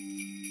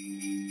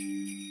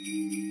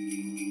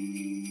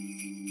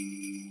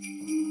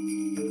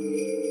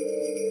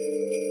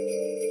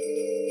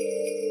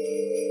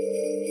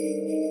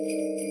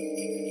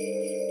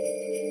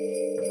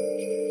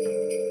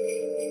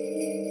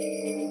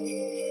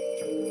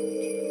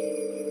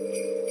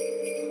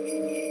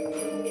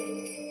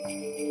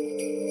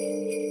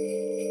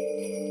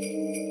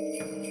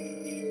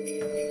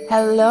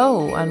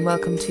Hello and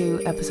welcome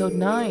to episode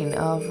 9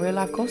 of Real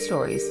Life Ghost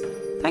Stories.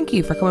 Thank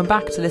you for coming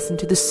back to listen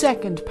to the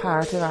second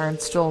part of our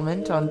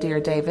instalment on Dear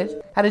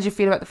David. How did you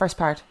feel about the first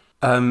part?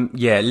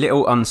 Yeah, a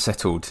little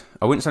unsettled.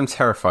 I wouldn't say I'm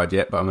terrified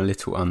yet, but I'm a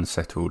little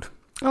unsettled.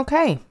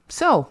 Okay,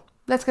 so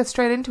let's get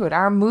straight into it.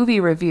 Our movie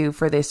review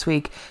for this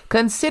week,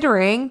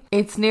 considering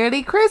it's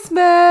nearly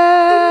Christmas.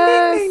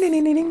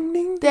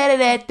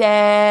 Da-da-da-da.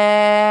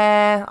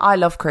 I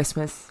love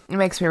Christmas. It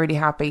makes me really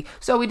happy.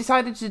 So we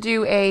decided to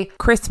do a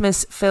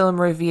Christmas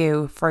film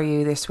review for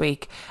you this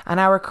week. And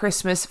our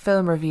Christmas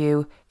film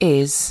review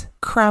is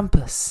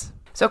Krampus.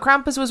 So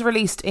Krampus was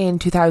released in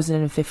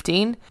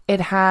 2015. It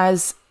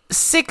has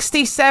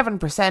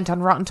 67%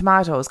 on Rotten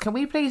Tomatoes. Can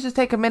we please just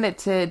take a minute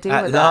to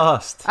deal with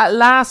that? At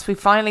last, we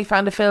finally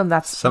found a film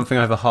that's something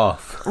over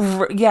half.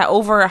 Yeah,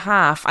 over a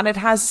half. And it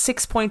has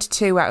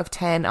 6.2 out of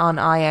 10 on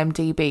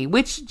IMDb,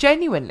 which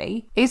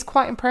genuinely is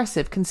quite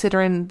impressive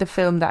considering the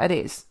film that it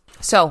is.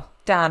 So,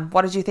 Dan,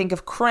 what did you think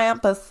of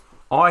Krampus?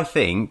 I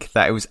think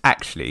that it was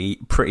actually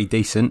pretty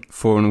decent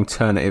for an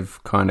alternative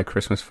kind of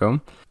Christmas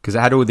film, because it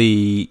had all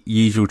the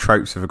usual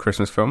tropes of a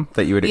Christmas film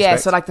that you would expect. Yeah,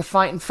 so like the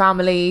fighting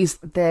families,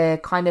 the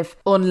kind of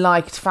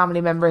unliked family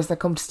members that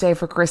come to stay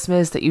for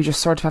Christmas that you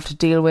just sort of have to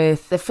deal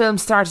with. The film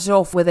started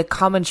off with a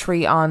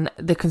commentary on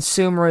the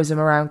consumerism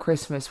around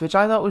Christmas, which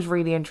I thought was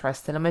really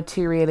interesting, and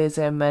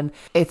materialism, and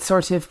it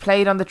sort of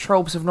played on the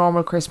tropes of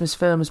normal Christmas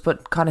films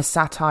but kind of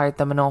satired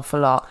them an awful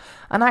lot.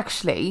 And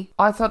actually,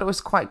 I thought it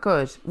was quite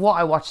good, what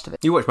I watched of it.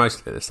 You watched most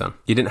of it this time.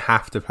 You didn't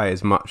have to pay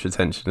as much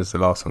attention as the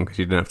last one because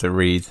you didn't have to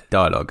read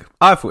dialogue.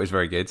 I thought it was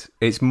very good.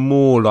 It's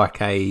more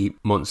like a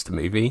monster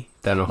movie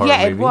than a horror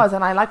movie. Yeah, it was,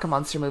 and I like a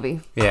monster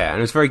movie. Yeah, and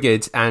it was very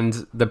good.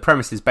 And the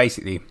premise is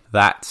basically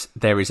that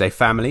there is a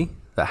family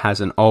that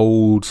has an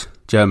old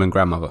German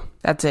grandmother.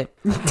 That's it.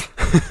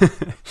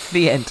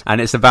 The end. And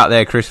it's about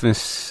their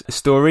Christmas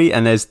story,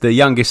 and there's the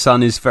youngest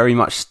son is very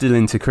much still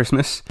into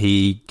Christmas.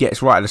 He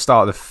gets right at the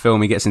start of the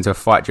film, he gets into a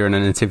fight during a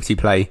nativity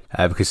play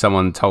because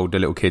someone told the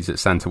little kids that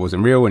Santa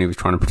wasn't real and he was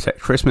trying to protect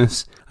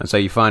Christmas. And so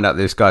you find out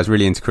this guy's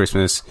really into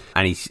Christmas,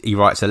 and he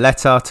writes a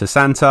letter to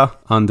Santa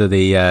under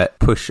the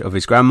push of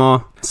his grandma.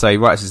 So he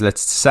writes his letter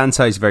to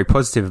Santa. He's very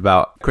positive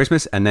about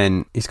Christmas, and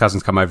then his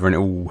cousins come over and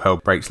all hell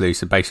breaks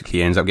loose, and basically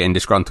he ends up getting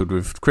disgruntled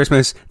with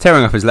Christmas,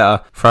 tearing up his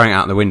letter, throwing it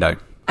out the window.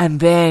 And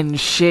then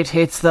shit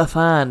hits the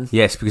fan.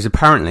 Yes, because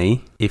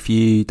apparently if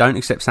you don't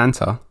accept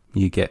Santa,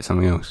 you get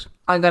something else.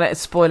 I'm going to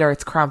spoiler,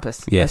 it's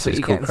Krampus. Yes, that's what it's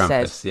you called get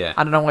Krampus, instead. yeah.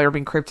 I don't know why you're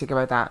being cryptic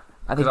about that.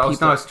 I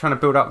was trying to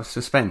build up the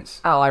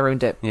suspense. Oh, I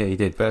ruined it. Yeah, you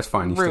did, but that's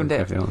fine. You ruined still it.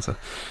 have the answer.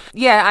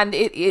 Yeah, and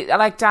it,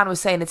 like Dan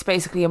was saying, it's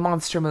basically a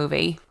monster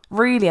movie.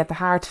 Really, at the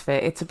heart of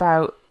it, it's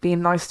about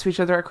being nice to each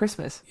other at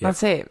Christmas. Yep.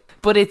 That's it.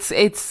 But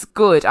it's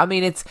good. I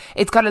mean, it's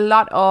got a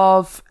lot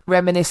of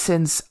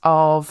reminiscence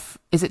of,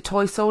 is it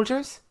Toy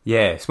Soldiers?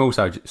 Yeah, Small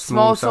Soldiers.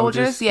 Small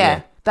Soldiers,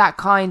 yeah. That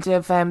kind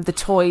of the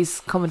toys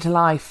coming to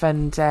life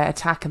and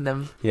attacking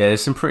them. Yeah,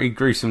 there's some pretty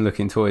gruesome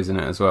looking toys in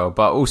it as well.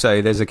 But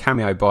also there's a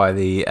cameo by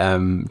the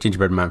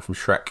gingerbread man from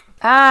Shrek.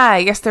 Ah,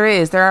 yes there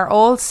is. There are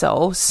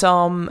also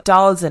some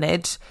dolls in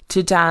it,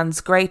 to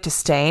Dan's great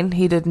disdain.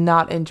 He did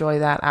not enjoy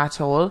that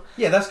at all.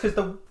 Yeah, that's because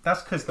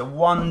the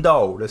one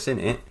doll that's in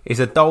it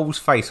is a doll's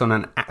face on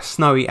a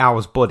snowy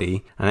owl's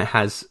body, and it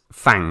has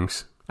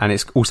fangs, and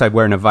it's also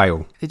wearing a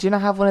veil. Did you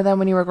not have one of them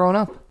when you were growing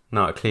up?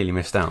 No, I clearly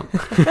missed out.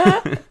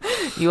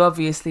 You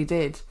obviously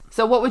did.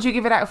 So what would you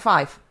give it out of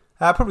 5?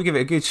 I'd probably give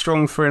it a good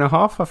strong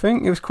 3.5, I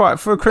think. It was quite,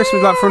 for a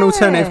Christmas, like for an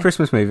alternative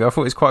Christmas movie, I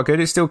thought it was quite good.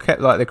 It still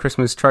kept like the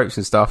Christmas tropes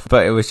and stuff,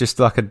 but it was just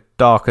like a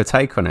darker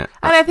take on it.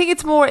 And I think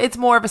it's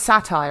more of a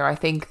satire, I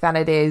think, than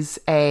it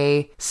is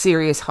a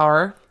serious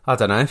horror. I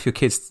don't know, if your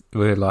kids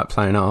were like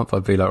playing up,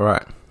 I'd be like,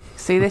 right.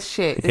 See this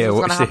shit? This is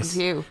going to happen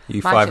to you.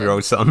 You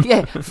 5-year-old son.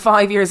 Yeah,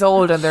 5 years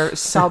old and they're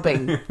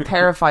sobbing,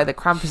 terrified that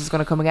Krampus is going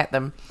to come and get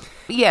them.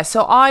 Yeah,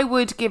 so I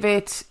would give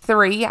it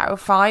 3 out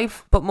of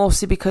 5, but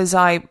mostly because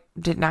I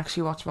didn't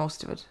actually watch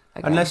most of it.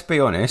 Again. And let's be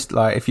honest,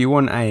 like if you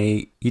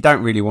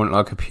don't really want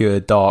like a pure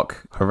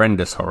dark,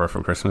 horrendous horror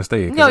for Christmas, do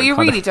you? No, you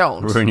really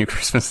don't. Ruin your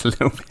Christmas a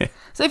little bit.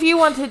 So if you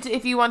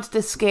wanted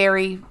a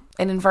scary,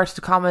 in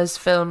inverted commas,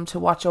 film to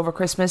watch over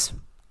Christmas,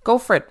 go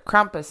for it.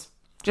 Krampus.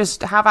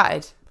 Just have at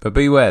it. But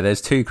beware,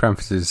 there's 2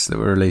 Krampuses that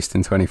were released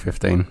in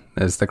 2015.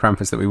 There's the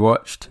Krampus that we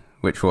watched,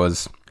 which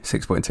was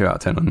 6.2 out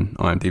of 10 on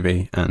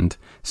IMDb and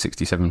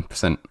 67%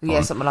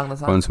 something along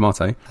those lines. on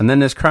Tomato. And then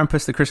there's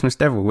Krampus the Christmas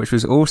Devil, which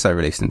was also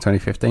released in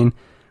 2015,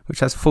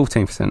 which has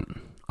 14%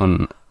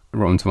 on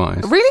Rotten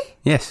Tomatoes. Really?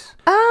 Yes.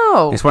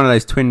 Oh. It's one of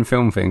those twin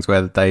film things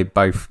where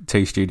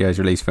two studios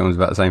release films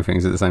about the same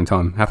things at the same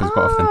time. Happens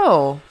quite often.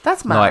 Oh,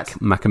 that's mad. Like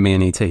Macamee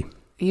and E.T.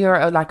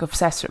 You're like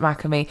obsessed with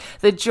Macamee.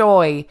 The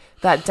joy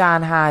that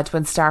Dan had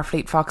when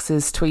Starfleet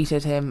Foxes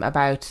tweeted him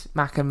about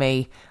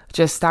Macamee.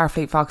 Just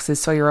Starfleet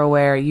Foxes, so you're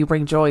aware, you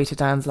bring joy to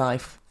Dan's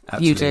life.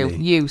 Absolutely. You do.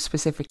 You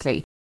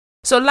specifically.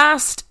 So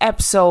last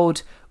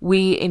episode,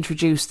 we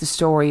introduced the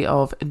story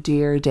of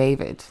Dear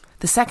David.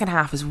 The second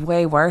half is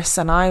way worse,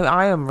 and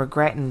I am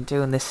regretting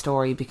doing this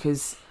story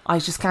because I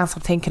just can't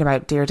stop thinking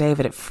about Dear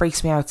David. It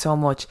freaks me out so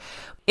much.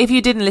 If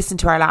you didn't listen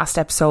to our last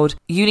episode,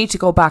 you need to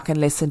go back and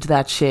listen to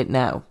that shit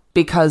now,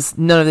 because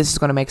none of this is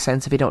going to make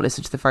sense if you don't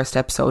listen to the first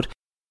episode.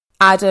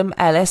 Adam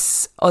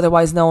Ellis,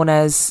 otherwise known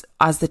as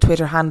the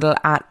Twitter handle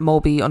at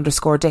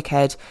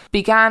Moby_dickhead,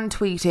 began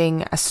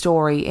tweeting a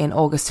story in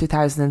August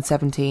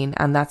 2017,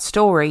 and that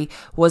story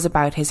was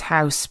about his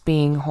house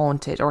being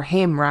haunted, or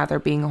him rather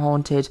being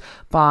haunted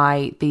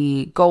by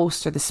the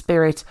ghost or the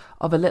spirit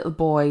of a little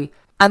boy.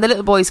 And the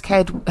little boy's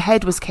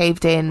head was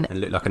caved in. It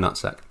looked like a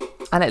nutsack.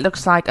 And it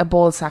looks like a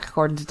ball sack,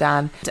 according to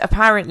Dan.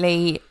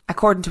 Apparently,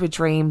 according to a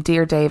dream,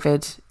 Dear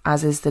David,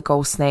 as is the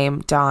ghost's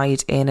name,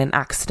 died in an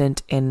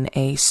accident in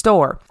a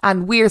store.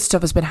 And weird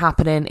stuff has been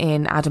happening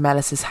in Adam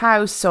Ellis's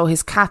house. So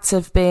his cats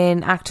have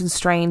been acting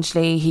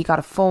strangely. He got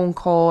a phone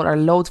call, or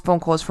loads of phone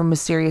calls from a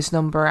mysterious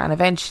number. And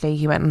eventually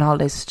he went on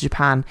holidays to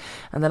Japan.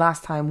 And the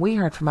last time we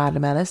heard from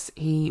Adam Ellis,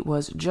 he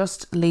was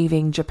just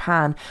leaving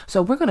Japan.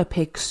 So we're going to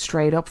pick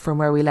straight up from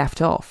where we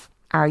left off.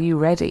 Are you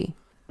ready?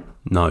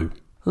 No.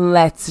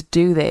 Let's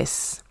do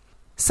this.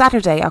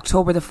 Saturday,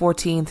 October the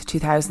 14th,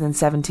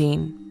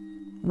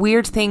 2017.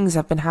 Weird things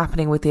have been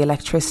happening with the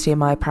electricity in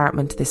my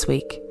apartment this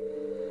week.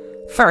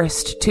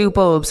 First, 2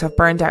 bulbs have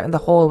burned out in the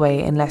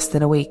hallway in less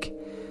than a week.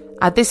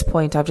 At this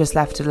point, I've just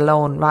left it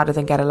alone rather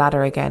than get a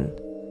ladder again.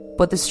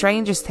 But the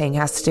strangest thing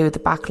has to do with the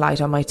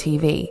backlight on my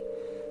TV.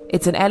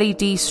 It's an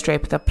LED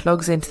strip that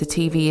plugs into the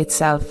TV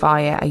itself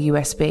via a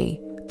USB.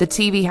 The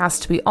TV has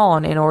to be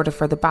on in order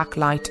for the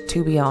backlight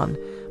to be on.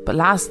 But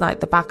last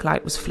night the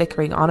backlight was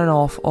flickering on and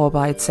off all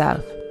by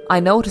itself. I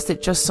noticed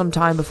it just some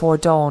time before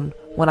dawn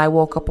when I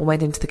woke up and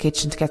went into the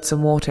kitchen to get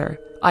some water.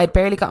 I had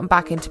barely gotten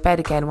back into bed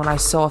again when I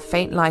saw a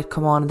faint light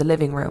come on in the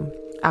living room.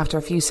 After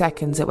a few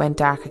seconds it went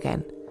dark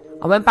again.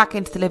 I went back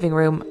into the living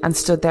room and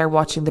stood there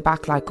watching the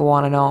backlight go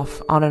on and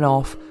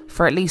off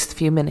for at least a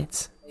few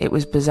minutes. It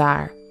was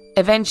bizarre.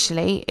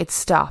 Eventually it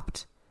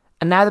stopped,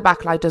 and now the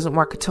backlight doesn't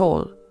work at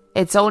all.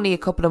 It's only a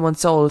couple of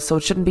months old, so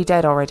it shouldn't be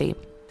dead already.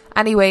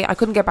 Anyway, I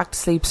couldn't get back to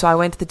sleep, so I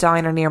went to the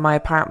diner near my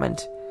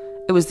apartment.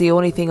 It was the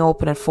only thing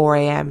open at 4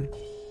 a.m.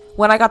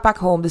 When I got back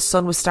home, the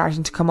sun was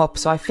starting to come up,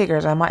 so I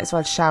figured I might as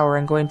well shower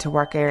and go into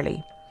work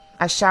early.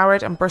 I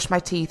showered and brushed my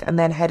teeth and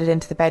then headed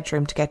into the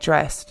bedroom to get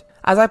dressed.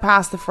 As I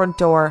passed the front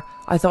door,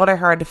 I thought I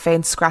heard a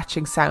faint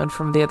scratching sound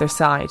from the other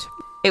side.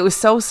 It was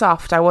so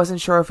soft I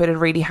wasn't sure if it had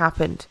really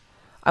happened.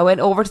 I went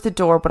over to the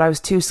door, but I was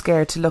too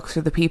scared to look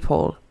through the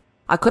peephole.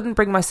 I couldn't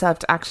bring myself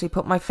to actually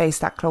put my face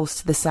that close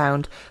to the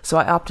sound, so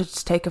I opted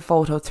to take a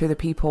photo through the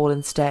peephole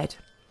instead.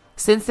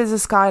 Since there's a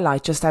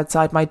skylight just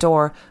outside my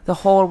door, the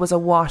hall was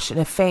awash in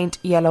a faint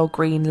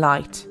yellow-green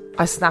light.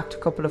 I snapped a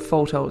couple of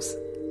photos.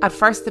 At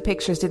first the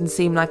pictures didn't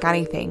seem like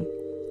anything,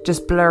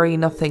 just blurry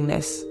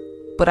nothingness.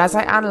 But as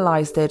I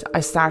analysed it,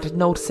 I started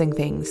noticing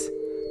things.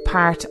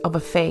 Part of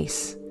a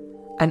face,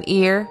 an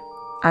ear,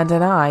 and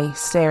an eye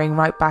staring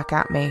right back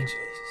at me.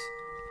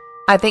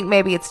 I think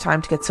maybe it's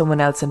time to get someone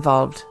else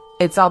involved.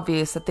 It's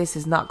obvious that this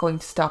is not going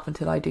to stop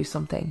until I do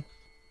something.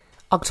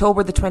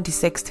 October the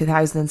 26th,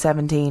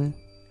 2017.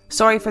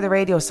 Sorry for the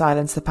radio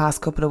silence the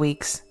past couple of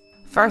weeks.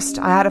 First,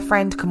 I had a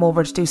friend come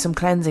over to do some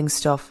cleansing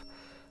stuff.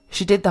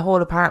 She did the whole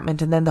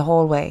apartment and then the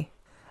hallway.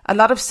 A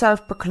lot of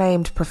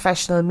self-proclaimed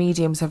professional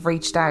mediums have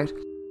reached out,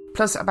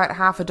 plus about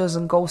half a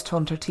dozen ghost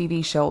hunter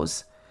TV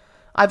shows.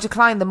 I've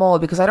declined them all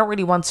because I don't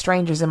really want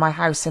strangers in my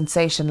house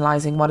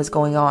sensationalising what is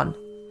going on.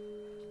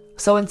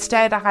 So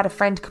instead I had a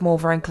friend come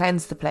over and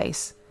cleanse the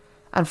place.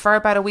 And for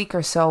about a week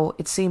or so,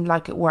 it seemed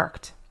like it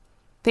worked.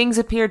 Things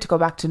appeared to go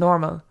back to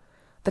normal.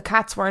 The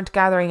cats weren't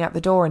gathering at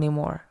the door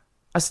anymore.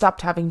 I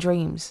stopped having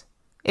dreams.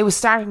 It was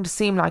starting to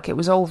seem like it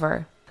was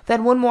over.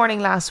 Then one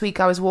morning last week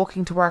I was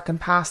walking to work and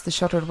passed the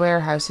shuttered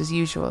warehouse as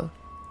usual.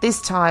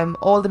 This time,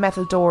 all the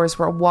metal doors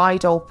were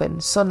wide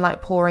open,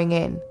 sunlight pouring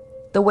in.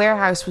 The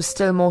warehouse was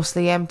still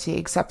mostly empty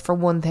except for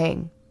one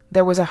thing.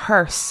 There was a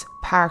hearse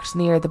parked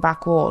near the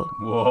back wall.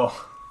 Whoa.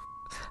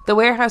 The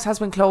warehouse has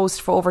been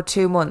closed for over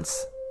 2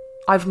 months.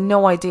 I've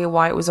no idea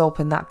why it was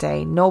open that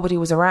day. Nobody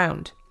was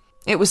around.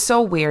 It was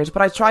so weird,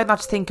 but I tried not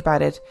to think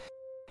about it.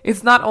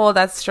 It's not all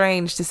that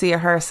strange to see a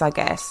hearse, I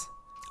guess.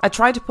 I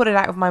tried to put it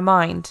out of my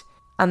mind,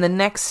 and the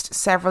next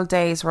several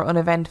days were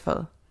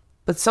uneventful.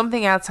 But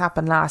something else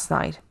happened last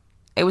night.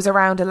 It was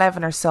around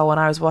 11 or so and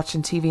I was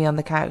watching TV on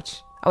the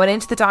couch. I went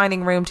into the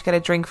dining room to get a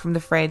drink from the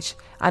fridge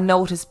and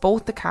noticed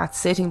both the cats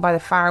sitting by the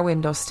far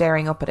window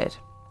staring up at it.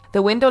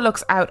 The window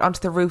looks out onto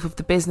the roof of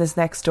the business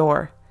next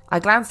door. I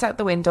glanced out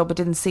the window but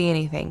didn't see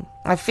anything.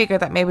 I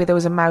figured that maybe there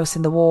was a mouse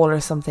in the wall or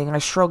something, and I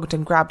shrugged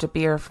and grabbed a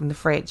beer from the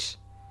fridge.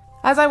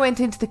 As I went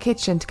into the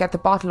kitchen to get the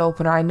bottle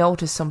opener, I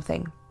noticed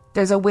something.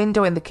 There's a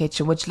window in the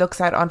kitchen which looks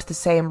out onto the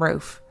same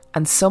roof,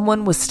 and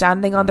someone was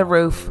standing on the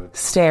roof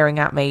staring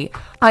at me.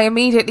 I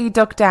immediately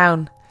ducked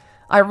down.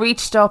 I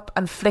reached up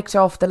and flicked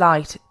off the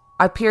light.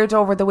 I peered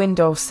over the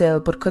window sill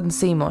but couldn't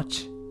see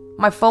much.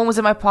 My phone was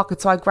in my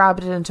pocket, so I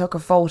grabbed it and took a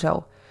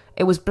photo.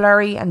 It was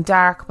blurry and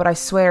dark, but I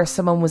swear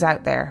someone was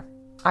out there.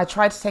 I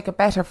tried to take a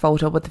better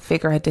photo, but the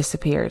figure had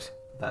disappeared.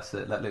 That's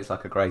it. That looks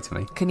like a grey to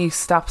me. Can you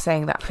stop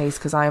saying that, please?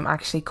 Because I am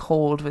actually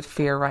cold with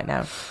fear right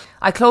now.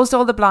 I closed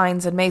all the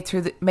blinds and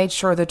made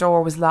sure the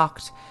door was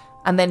locked,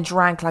 and then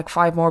drank like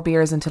 5 more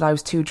beers until I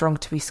was too drunk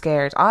to be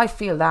scared. I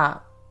feel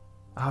that.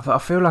 But I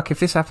feel like if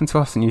this happened to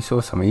us and you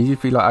saw something, you'd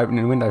just be like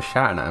opening the window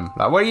shouting at him.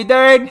 Like, what are you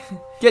doing?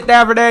 Get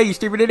down from there, you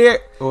stupid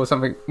idiot. Or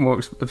something more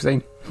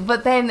obscene.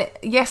 But then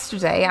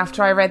yesterday,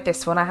 after I read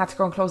this one, I had to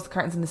go and close the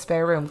curtains in the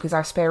spare room because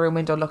our spare room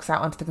window looks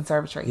out onto the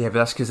conservatory. Yeah, but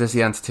that's because there's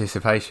the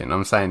anticipation.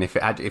 I'm saying if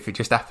it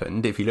just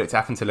happened, if you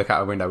happened to look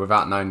out a window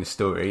without knowing the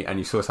story and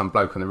you saw some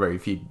bloke on the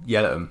roof, you'd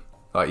yell at him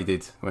like you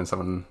did when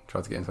someone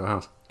tried to get into a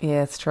house.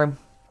 Yeah, it's true.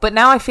 But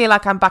now I feel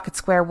like I'm back at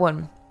square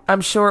one.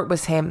 I'm sure it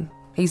was him.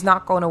 He's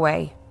not going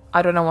away.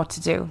 I don't know what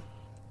to do.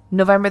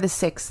 November the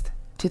 6th,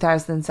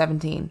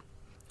 2017.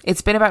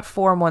 It's been about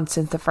 4 months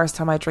since the first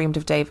time I dreamed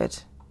of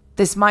David.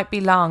 This might be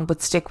long,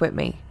 but stick with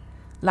me.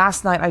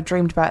 Last night I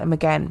dreamed about him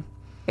again.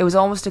 It was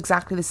almost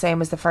exactly the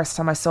same as the first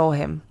time I saw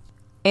him.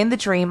 In the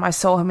dream, I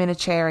saw him in a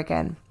chair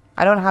again.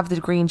 I don't have the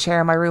green chair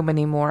in my room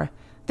anymore.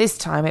 This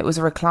time it was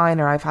a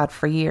recliner I've had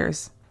for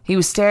years. He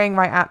was staring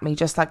right at me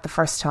just like the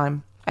first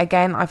time.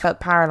 Again, I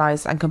felt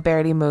paralysed and could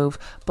barely move,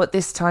 but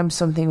this time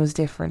something was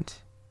different.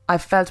 I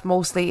felt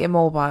mostly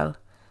immobile,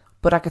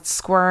 but I could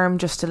squirm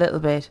just a little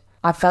bit.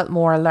 I felt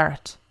more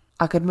alert.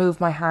 I could move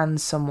my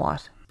hands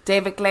somewhat.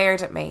 David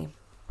glared at me,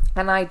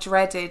 and I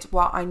dreaded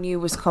what I knew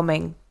was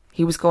coming.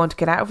 He was going to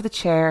get out of the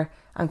chair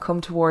and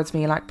come towards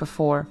me like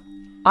before.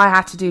 I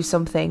had to do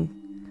something.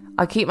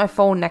 I keep my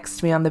phone next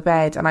to me on the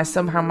bed, and I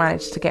somehow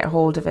managed to get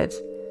hold of it.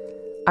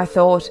 I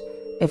thought,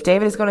 if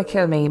David is going to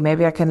kill me,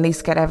 maybe I can at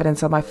least get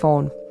evidence on my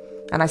phone.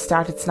 And I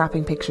started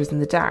snapping pictures in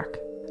the dark.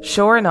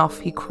 Sure enough,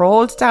 he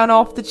crawled down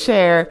off the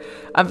chair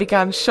and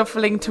began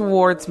shuffling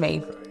towards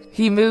me.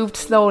 He moved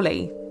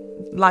slowly,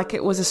 like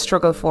it was a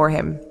struggle for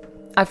him.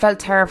 I felt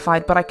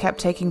terrified, but I kept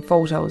taking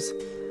photos.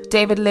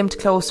 David limped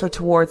closer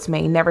towards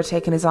me, never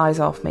taking his eyes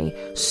off me.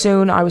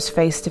 Soon I was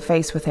face to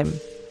face with him.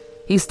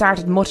 He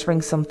started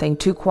muttering something,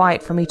 too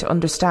quiet for me to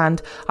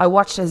understand. I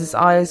watched as his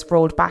eyes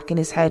rolled back in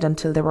his head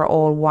until they were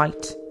all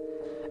white.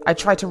 I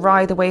tried to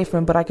writhe away from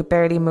him, but I could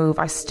barely move.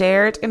 I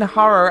stared in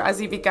horror as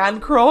he began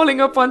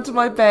crawling up onto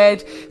my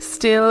bed,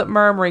 still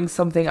murmuring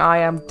something. I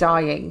am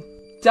dying.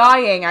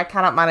 Dying! I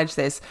cannot manage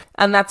this.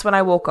 And that's when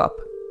I woke up.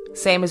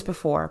 Same as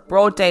before.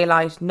 Broad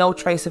daylight, no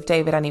trace of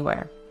David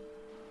anywhere.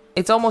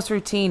 It's almost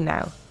routine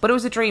now, but it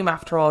was a dream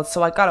after all,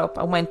 so I got up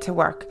and went to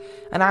work,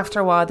 and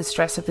after a while the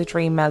stress of the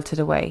dream melted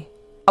away.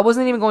 I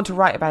wasn't even going to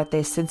write about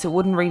this since it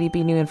wouldn't really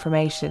be new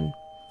information,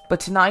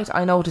 but tonight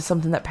I noticed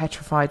something that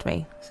petrified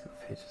me.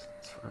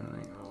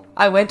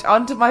 I went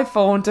onto my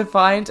phone to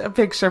find a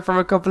picture from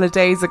a couple of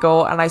days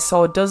ago, and I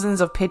saw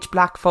dozens of pitch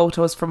black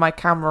photos from my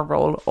camera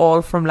roll,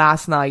 all from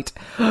last night.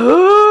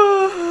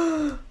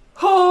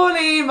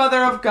 Holy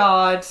Mother of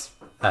God.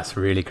 That's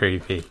really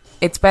creepy.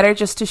 It's better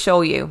just to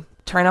show you.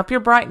 Turn up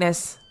your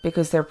brightness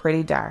because they're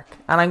pretty dark.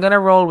 And I'm going to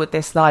roll with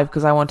this live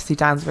because I want to see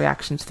Dan's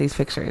reaction to these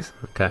pictures.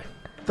 Okay.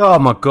 Oh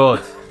my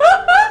God.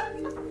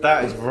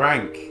 That is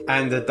rank.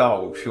 And a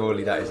doll.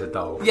 Surely that is a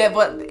doll. Yeah,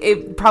 but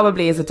it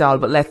probably is a doll,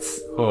 but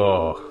let's...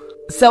 Oh.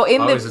 So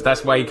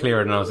that's way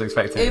clearer than I was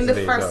expecting. In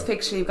the first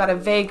picture, you've got a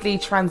vaguely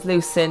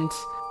translucent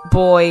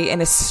boy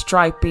in a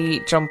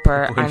stripy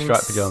jumper. In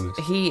striped pajamas.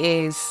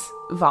 He is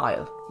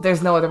vile.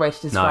 There's no other way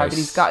to describe it.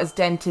 He's got his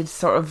dented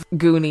sort of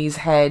Goonies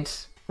head.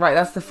 Right,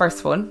 that's the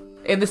first one.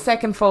 In the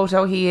second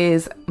photo, he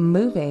is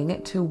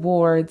moving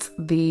towards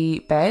the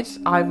bed.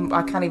 I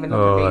can't even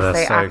look at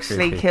these. They so actually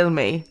creepy. Kill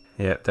me.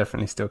 Yeah,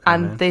 definitely still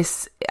coming.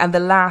 And the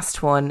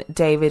last one,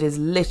 David is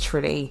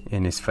literally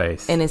in his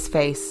face,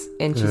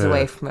 inches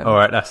away from him. All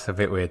right, that's a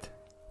bit weird.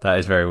 That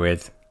is very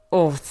weird.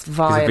 Oh, it's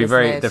vile.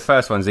 The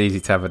first one's easy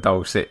to have a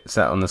doll sat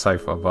on the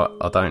sofa, but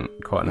I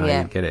don't quite know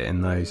how you get it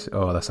in those.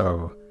 Oh, that's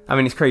horrible. I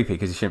mean, it's creepy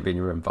because he shouldn't be in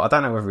your room, but I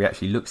don't know whether he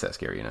actually looks that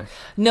scary, you know.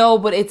 No,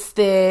 but it's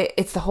the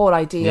whole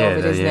idea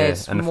of it, isn't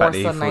it? And the fact that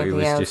he thought he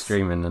was just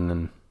dreaming and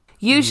then...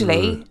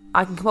 Usually,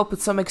 I can come up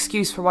with some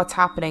excuse for what's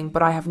happening,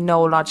 but I have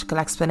no logical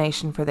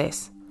explanation for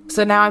this.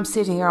 So now I'm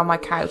sitting here on my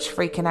couch,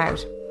 freaking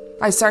out.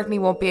 I certainly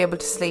won't be able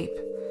to sleep.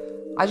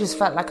 I just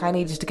felt like I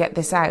needed to get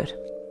this out.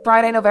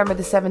 Friday, November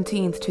the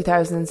 17th,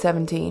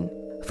 2017.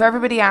 For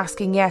everybody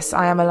asking, yes,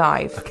 I am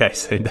alive. Okay,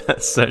 so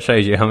that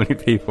shows you how many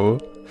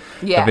people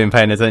have been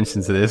paying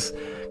attention to this.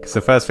 Because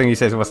the first thing he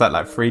says, what's that,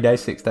 like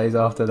 6 days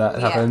after that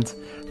happened?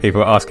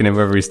 People are asking him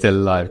whether he's still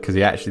alive because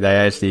they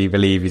actually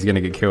believe he's going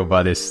to get killed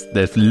by this.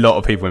 There's a lot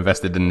of people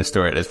invested in the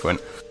story at this point.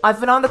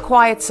 I've been on the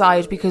quiet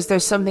side because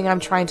there's something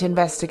I'm trying to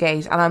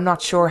investigate and I'm not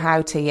sure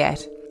how to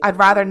yet. I'd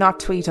rather not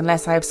tweet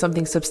unless I have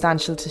something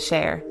substantial to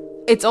share.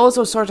 It's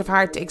also sort of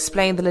hard to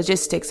explain the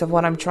logistics of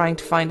what I'm trying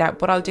to find out,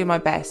 but I'll do my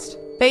best.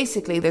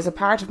 Basically, there's a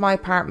part of my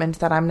apartment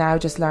that I'm now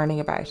just learning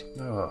about.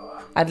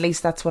 Oh. At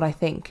least that's what I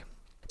think.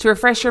 To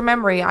refresh your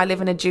memory, I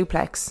live in a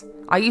duplex.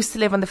 I used to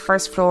live on the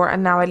first floor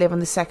and now I live on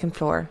the second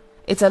floor.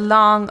 It's a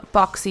long,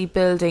 boxy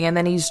building and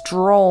then he's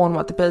drawn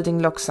what the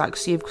building looks like.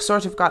 So you've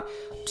sort of got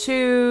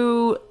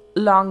 2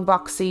 long,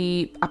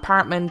 boxy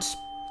apartment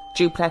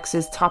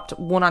duplexes topped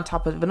one on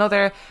top of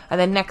another. And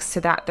then next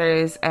to that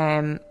there's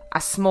a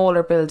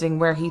smaller building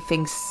where he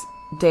thinks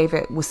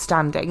David was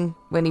standing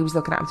when he was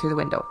looking at him through the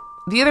window.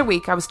 The other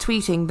week, I was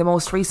tweeting the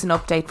most recent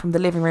update from the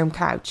living room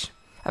couch.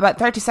 About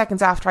 30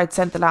 seconds after I'd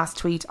sent the last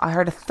tweet, I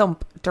heard a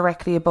thump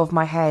directly above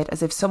my head,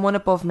 as if someone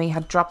above me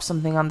had dropped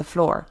something on the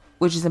floor,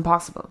 which is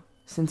impossible,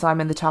 since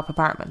I'm in the top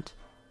apartment.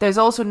 There's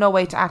also no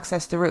way to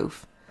access the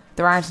roof.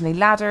 There aren't any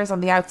ladders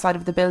on the outside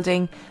of the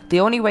building.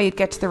 The only way you'd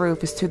get to the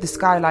roof is through the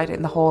skylight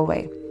in the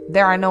hallway.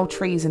 There are no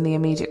trees in the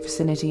immediate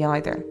vicinity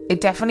either.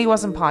 It definitely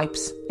wasn't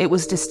pipes. It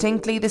was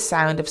distinctly the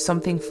sound of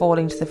something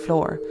falling to the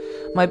floor.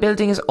 My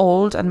building is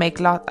old and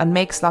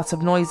makes lots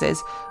of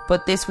noises,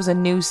 but this was a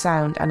new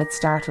sound and it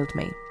startled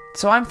me.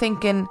 So I'm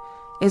thinking,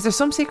 is there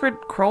some secret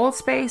crawl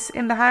space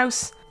in the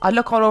house? I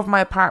look all over my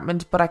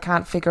apartment, but I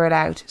can't figure it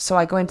out, so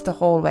I go into the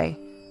hallway.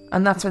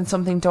 And that's when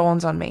something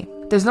dawns on me.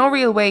 There's no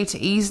real way to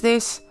ease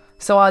this,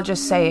 so I'll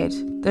just say it.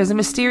 There's a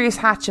mysterious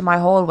hatch in my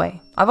hallway.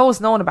 I've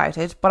always known about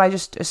it, but I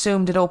just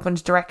assumed it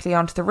opened directly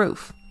onto the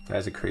roof.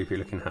 There's a creepy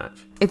looking hatch.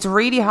 It's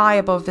really high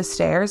above the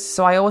stairs,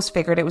 so I always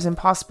figured it was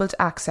impossible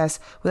to access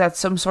without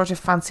some sort of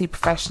fancy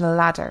professional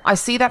ladder. I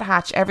see that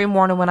hatch every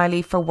morning when I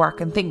leave for work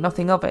and think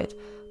nothing of it,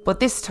 but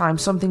this time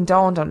something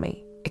dawned on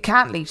me. It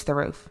can't lead to the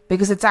roof,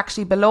 because it's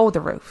actually below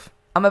the roof.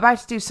 I'm about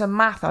to do some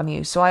math on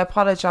you, so I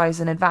apologise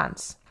in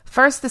advance.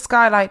 First, the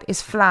skylight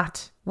is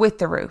flat with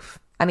the roof,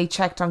 and he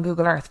checked on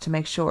Google Earth to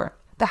make sure.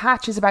 The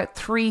hatch is about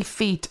 3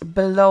 feet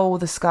below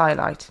the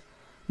skylight,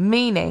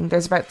 meaning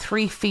there's about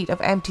 3 feet of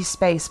empty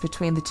space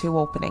between the two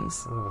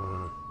openings.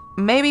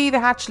 Maybe the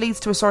hatch leads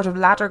to a sort of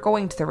ladder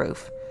going to the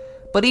roof,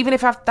 but even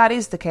if that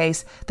is the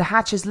case, the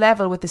hatch is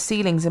level with the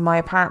ceilings in my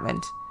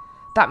apartment.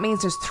 That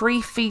means there's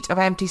 3 feet of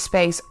empty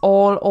space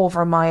all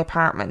over my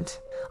apartment.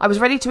 I was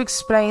ready to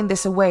explain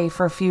this away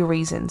for a few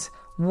reasons.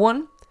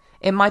 One,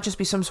 it might just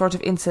be some sort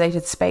of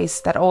insulated space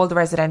that all the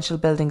residential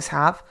buildings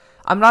have.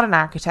 I'm not an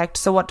architect,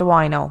 so what do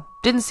I know?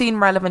 Didn't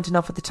seem relevant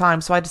enough at the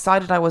time, so I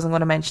decided I wasn't going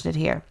to mention it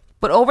here.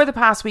 But over the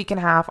past week and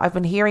a half, I've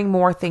been hearing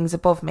more things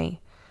above me.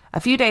 A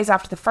few days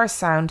after the first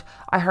sound,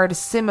 I heard a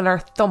similar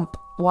thump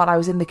while I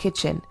was in the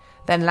kitchen.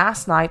 Then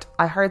last night,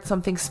 I heard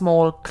something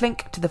small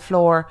clink to the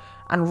floor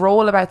and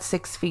roll about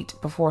 6 feet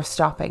before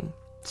stopping.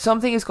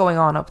 Something is going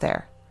on up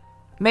there.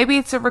 Maybe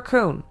it's a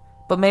raccoon,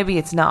 but maybe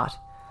it's not.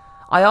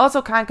 I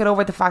also can't get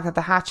over the fact that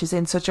the hatch is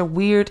in such a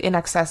weird,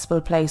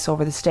 inaccessible place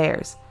over the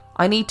stairs.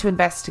 I need to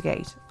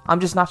investigate. I'm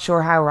just not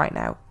sure how right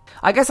now.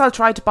 I guess I'll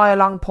try to buy a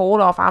long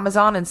pole off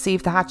Amazon and see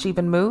if the hatch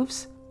even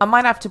moves. I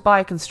might have to buy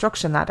a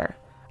construction ladder.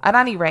 At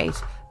any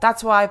rate,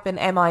 that's why I've been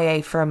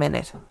MIA for a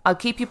minute. I'll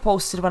keep you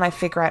posted when I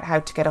figure out how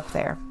to get up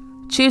there.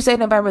 Tuesday,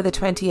 November the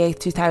 28th,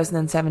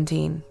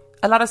 2017.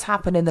 A lot has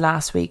happened in the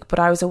last week, but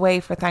I was away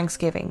for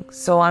Thanksgiving,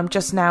 so I'm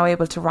just now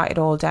able to write it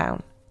all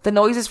down. The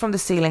noises from the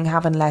ceiling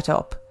haven't let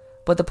up,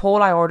 but the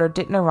pole I ordered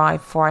didn't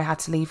arrive before I had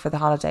to leave for the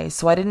holidays,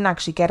 so I didn't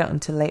actually get it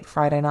until late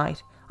Friday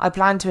night. I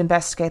planned to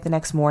investigate the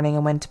next morning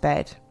and went to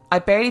bed.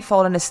 I'd barely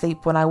fallen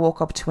asleep when I woke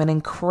up to an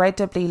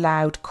incredibly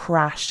loud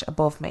crash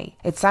above me.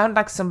 It sounded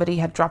like somebody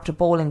had dropped a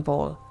bowling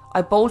ball.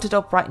 I bolted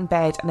upright in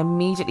bed and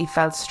immediately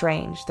felt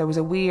strange. There was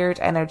a weird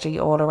energy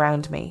all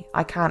around me.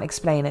 I can't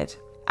explain it.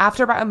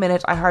 After about a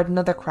minute, I heard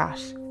another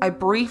crash. I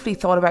briefly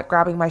thought about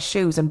grabbing my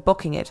shoes and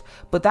booking it,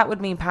 but that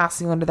would mean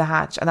passing under the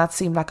hatch, and that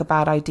seemed like a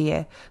bad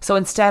idea. So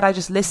instead, I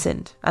just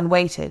listened and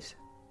waited,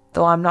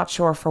 though I'm not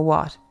sure for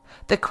what.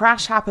 The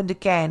crash happened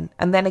again,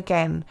 and then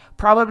again,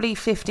 probably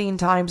 15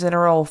 times in a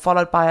row,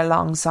 followed by a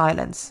long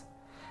silence.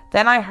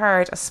 Then I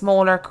heard a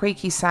smaller,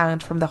 creaky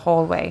sound from the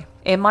hallway.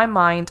 In my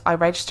mind, I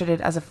registered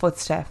it as a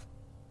footstep,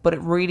 but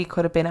it really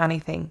could have been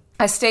anything.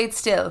 I stayed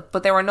still,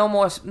 but there were no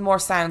more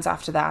sounds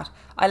after that.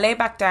 I lay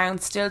back down,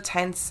 still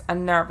tense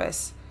and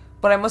nervous,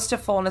 but I must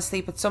have fallen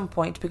asleep at some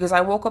point because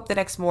I woke up the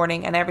next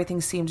morning and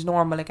everything seemed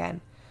normal again.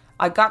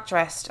 I got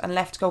dressed and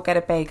left to go get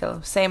a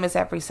bagel, same as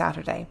every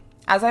Saturday.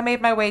 As I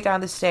made my way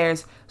down the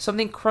stairs,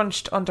 something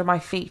crunched under my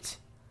feet.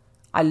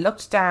 I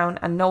looked down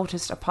and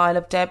noticed a pile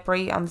of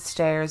debris on the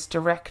stairs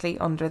directly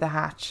under the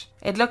hatch.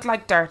 It looked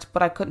like dirt,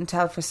 but I couldn't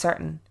tell for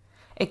certain.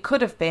 It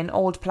could have been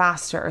old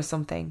plaster or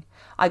something.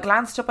 I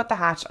glanced up at the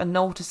hatch and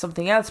noticed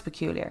something else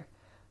peculiar.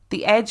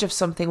 The edge of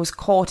something was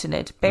caught in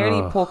it,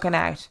 barely poking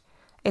out.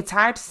 It's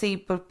hard to see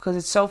because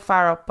it's so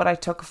far up, but I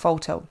took a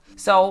photo.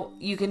 So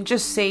you can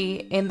just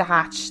see in the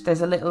hatch,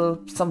 there's a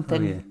little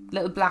something,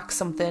 little black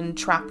something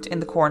trapped in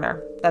the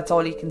corner. That's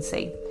all you can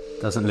see.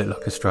 Doesn't look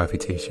like a stripy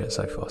t-shirt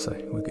so far, so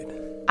we're good.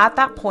 At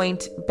that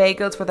point,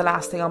 bagels were the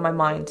last thing on my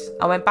mind.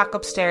 I went back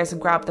upstairs and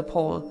grabbed the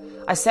pole.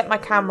 I set my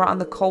camera on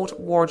the coat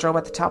wardrobe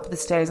at the top of the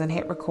stairs and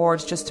hit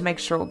record just to make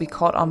sure it would be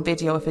caught on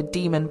video if a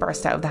demon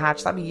burst out of the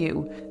hatch. That'd be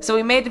you. So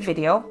we made the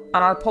video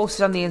and I'll post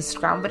it on the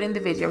Instagram, but in the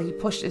video he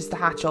pushes the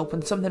hatch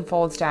open, something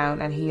falls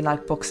down and he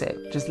books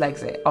it, just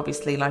legs it,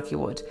 obviously like you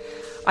would.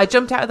 I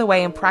jumped out of the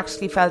way and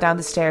practically fell down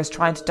the stairs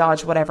trying to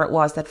dodge whatever it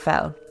was that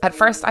fell. At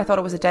first I thought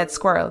it was a dead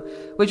squirrel,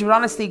 which would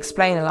honestly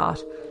explain a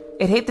lot.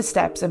 It hit the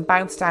steps and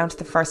bounced down to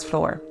the first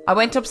floor. I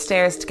went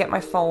upstairs to get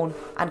my phone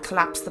and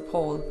collapsed the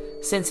pole,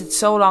 since it's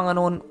so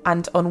long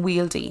and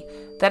unwieldy.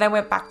 Then I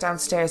went back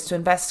downstairs to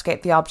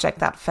investigate the object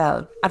that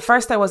fell. At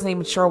first I wasn't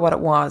even sure what it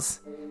was.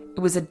 It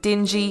was a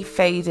dingy,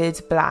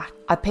 faded black.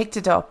 I picked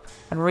it up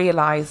and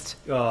realised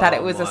that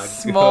it was a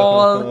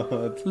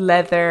small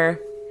leather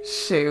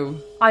shoe.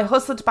 I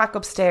hustled back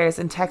upstairs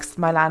and texted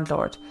my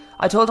landlord.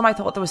 I told him I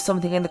thought there was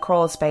something in the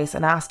crawl space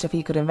and asked if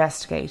he could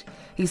investigate.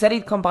 He said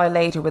he'd come by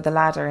later with a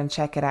ladder and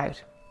check it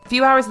out. A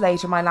few hours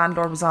later, my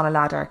landlord was on a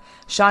ladder,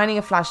 shining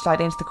a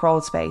flashlight into the crawl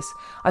space.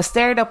 I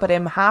stared up at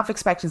him, half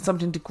expecting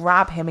something to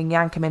grab him and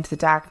yank him into the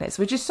darkness,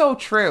 which is so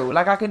true.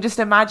 Like, I can just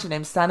imagine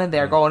him standing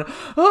there going,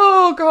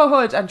 "Oh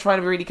God," and trying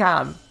to be really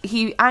calm.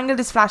 He angled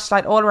his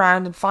flashlight all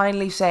around and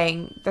finally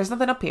saying, "There's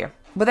nothing up here."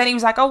 But then he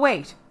was like, "Oh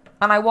wait."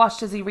 And I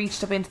watched as he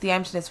reached up into the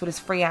emptiness with his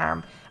free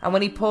arm, and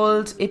when he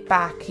pulled it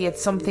back, he had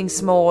something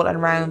small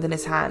and round in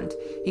his hand.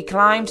 He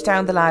climbed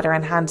down the ladder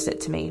and handed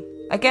it to me.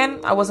 Again,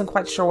 I wasn't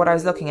quite sure what I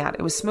was looking at.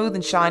 It was smooth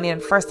and shiny,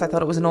 and at first I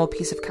thought it was an old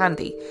piece of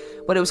candy,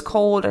 but it was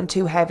cold and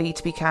too heavy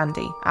to be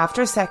candy.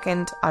 After a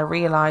second, I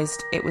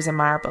realised it was a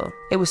marble.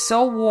 It was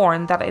so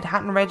worn that it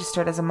hadn't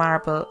registered as a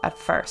marble at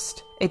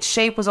first. Its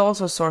shape was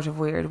also sort of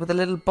weird, with a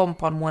little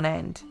bump on one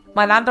end.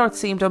 My landlord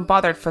seemed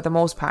unbothered for the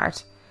most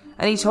part,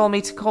 and he told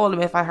me to call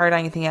him if I heard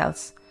anything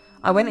else.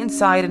 I went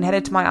inside and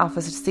headed to my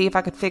office to see if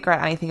I could figure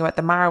out anything about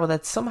the marble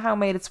that somehow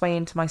made its way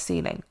into my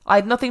ceiling. I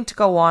had nothing to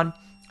go on,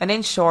 and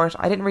in short,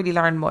 I didn't really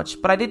learn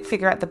much, but I did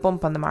figure out the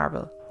bump on the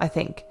marble, I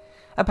think.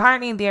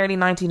 Apparently in the early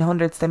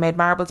 1900s they made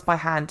marbles by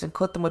hand and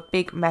cut them with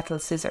big metal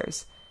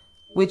scissors,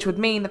 which would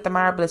mean that the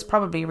marble is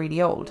probably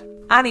really old.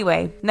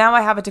 Anyway, now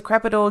I have a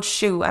decrepit old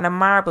shoe and a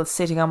marble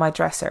sitting on my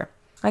dresser.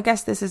 I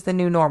guess this is the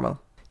new normal.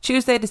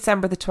 Tuesday,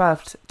 December the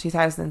 12th,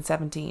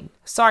 2017.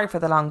 Sorry for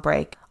the long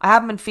break. I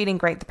haven't been feeling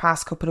great the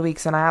past couple of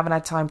weeks and I haven't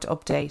had time to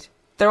update.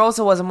 There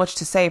also wasn't much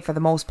to say for the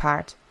most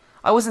part.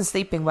 I wasn't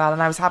sleeping well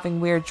and I was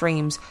having weird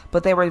dreams,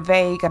 but they were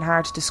vague and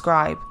hard to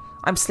describe.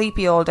 I'm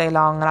sleepy all day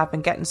long and I've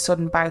been getting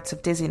sudden bouts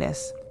of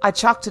dizziness. I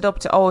chalked it up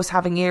to always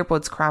having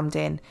earbuds crammed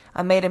in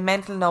and made a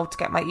mental note to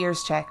get my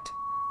ears checked.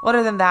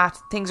 Other than that,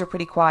 things are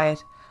pretty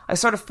quiet. I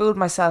sort of fooled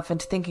myself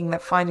into thinking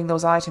that finding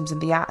those items in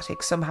the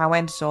attic somehow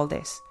ended all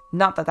this.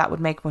 Not that that would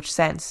make much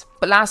sense.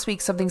 But last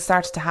week something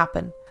started to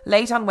happen.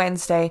 Late on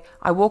Wednesday,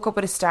 I woke up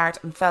with a start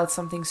and felt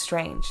something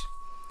strange.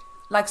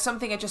 Like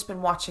something had just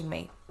been watching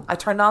me. I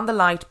turned on the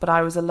light, but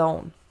I was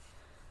alone.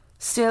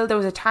 Still, there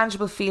was a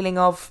tangible feeling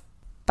of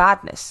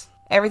badness.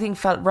 Everything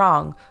felt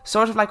wrong,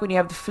 sort of like when you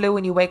have the flu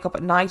and you wake up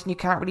at night and you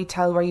can't really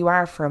tell where you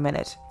are for a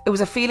minute. It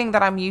was a feeling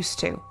that I'm used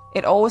to.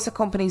 It always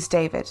accompanies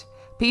David.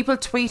 People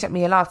tweet at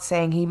me a lot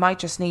saying he might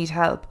just need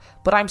help,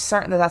 but I'm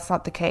certain that that's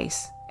not the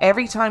case.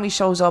 Every time he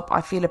shows up,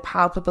 I feel a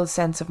palpable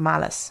sense of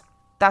malice.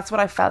 That's what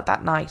I felt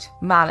that night.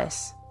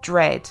 Malice.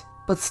 Dread.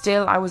 But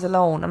still, I was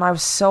alone and I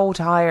was so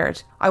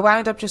tired. I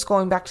wound up just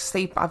going back to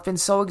sleep. I've been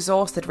so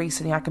exhausted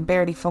recently I can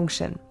barely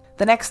function.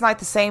 The next night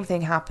the same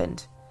thing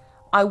happened.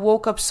 I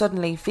woke up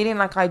suddenly feeling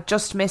like I'd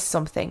just missed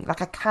something,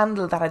 like a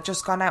candle that had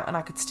just gone out and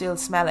I could still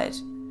smell it.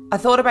 I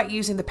thought about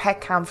using the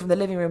pet cam from the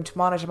living room to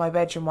monitor my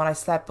bedroom while I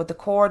slept, but the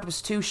cord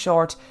was too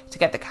short to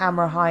get the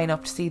camera high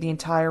enough to see the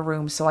entire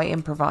room, so I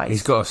improvised.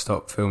 He's got to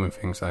stop filming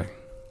things though.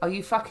 Oh,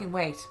 you fucking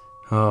wait.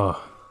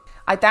 Oh.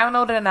 I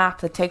downloaded an app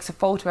that takes a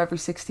photo every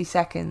 60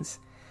 seconds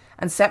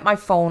and set my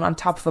phone on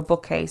top of a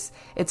bookcase.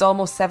 It's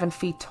almost 7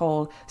 feet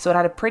tall, so it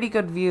had a pretty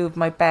good view of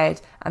my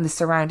bed and the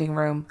surrounding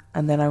room,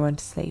 and then I went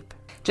to sleep.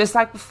 Just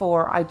like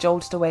before, I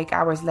jolted awake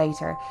hours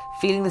later,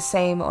 feeling the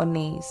same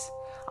unease.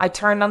 I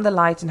turned on the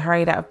light and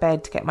hurried out of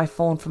bed to get my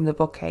phone from the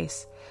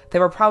bookcase. There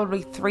were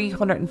probably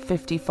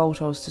 350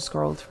 photos to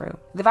scroll through.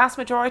 The vast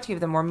majority of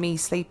them were me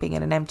sleeping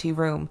in an empty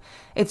room.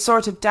 It's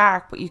sort of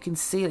dark, but you can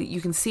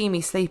see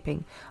me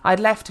sleeping. I'd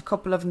left a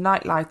couple of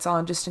night lights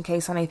on just in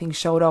case anything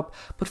showed up,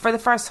 but for the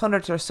first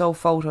 100 or so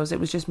photos, it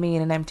was just me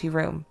in an empty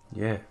room.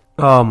 Yeah.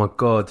 Oh my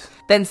God.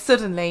 Then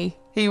suddenly,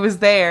 he was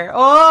there.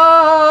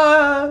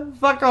 Oh,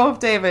 fuck off,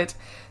 David.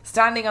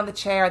 Standing on the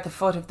chair at the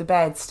foot of the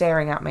bed,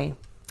 staring at me.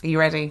 Are you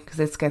ready? Because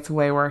this gets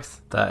way worse.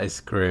 That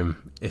is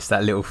grim. It's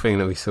that little thing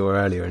that we saw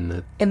earlier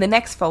In the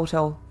next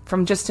photo,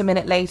 from just a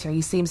minute later,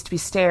 he seems to be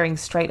staring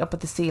straight up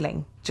at the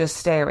ceiling. Just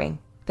staring.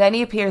 Then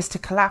he appears to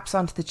collapse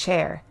onto the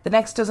chair. The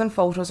next dozen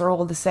photos are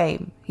all the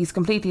same. He's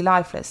completely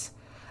lifeless.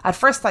 At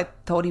first I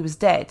thought he was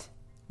dead,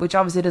 which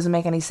obviously doesn't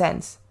make any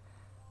sense.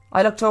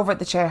 I looked over at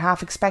the chair,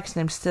 half expecting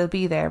him to still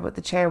be there, but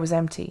the chair was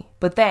empty.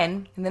 But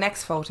then, in the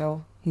next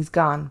photo, he's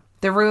gone.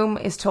 The room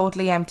is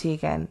totally empty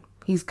again.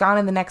 He's gone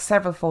in the next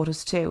several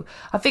photos too.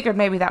 I figured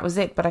maybe that was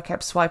it, but I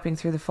kept swiping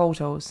through the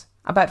photos.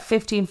 About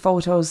 15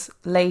 photos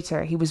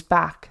later, he was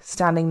back,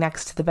 standing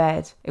next to the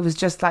bed. It was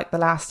just like the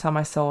last time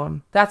I saw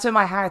him. That's when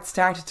my heart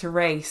started to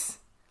race.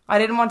 I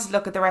didn't want to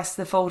look at the rest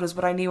of the photos,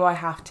 but I knew I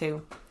had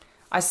to.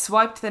 I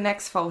swiped to the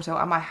next photo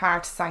and my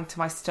heart sank to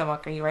my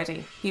stomach. Are you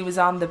ready? He was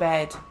on the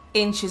bed,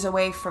 inches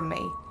away from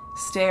me,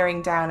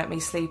 staring down at me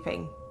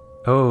sleeping.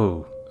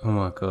 Oh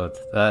my God,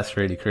 that's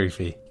really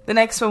creepy. The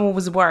next one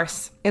was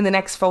worse. In the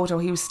next photo,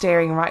 he was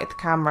staring right at the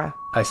camera.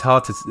 It's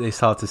hard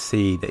to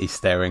see that he's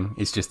staring.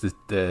 It's just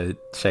the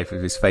shape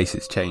of his face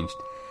has changed.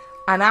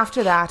 And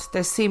after that,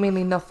 there's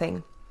seemingly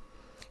nothing.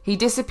 He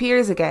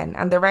disappears again,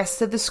 and the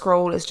rest of the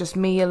scroll is just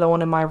me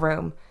alone in my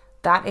room.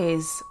 That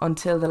is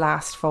until the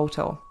last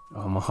photo.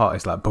 Oh, my heart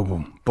is like boom,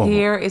 boom, boom.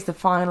 Here is the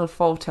final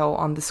photo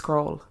on the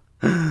scroll.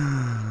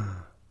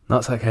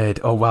 Nutsack head.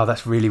 Oh, wow,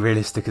 that's really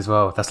realistic as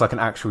well. That's like an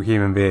actual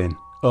human being.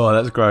 Oh,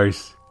 that's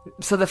gross.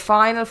 So the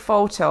final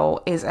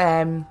photo is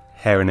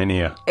hair and an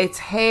ear. It's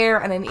hair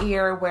and an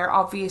ear where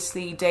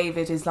obviously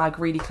David is like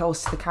really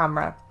close to the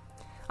camera.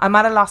 I'm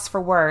at a loss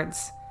for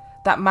words.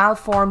 That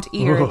malformed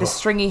ear, the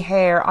stringy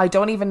hair, I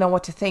don't even know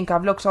what to think.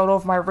 I've looked all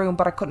over my room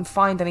but I couldn't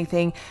find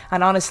anything,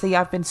 and honestly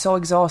I've been so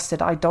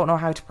exhausted I don't know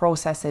how to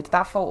process it.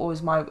 That photo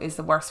is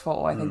the worst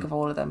photo I think of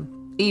all of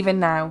them. Even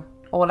now,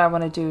 all I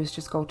want to do is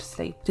just go to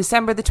sleep.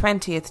 December the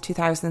 20th,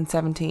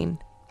 2017.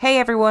 Hey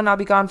everyone, I'll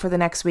be gone for the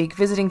next week,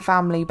 visiting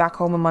family back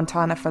home in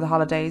Montana for the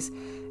holidays.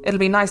 It'll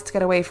be nice to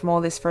get away from all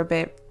this for a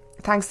bit.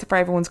 Thanks for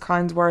everyone's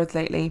kind words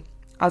lately.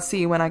 I'll see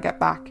you when I get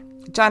back.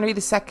 January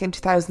the 2nd,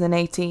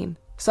 2018.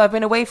 So I've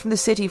been away from the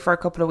city for a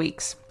couple of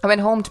weeks. I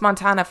went home to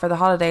Montana for the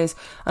holidays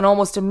and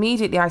almost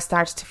immediately I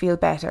started to feel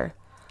better.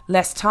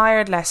 Less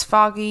tired, less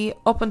foggy.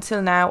 Up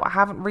until now, I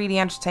haven't really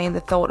entertained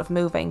the thought of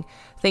moving,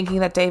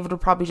 thinking that David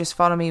would probably just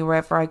follow me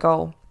wherever I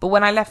go. But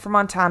when I left for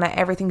Montana,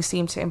 everything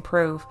seemed to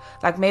improve.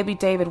 Like maybe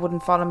David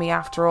wouldn't follow me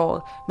after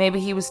all. Maybe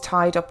he was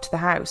tied up to the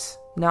house,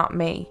 not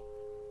me.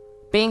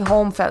 Being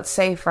home felt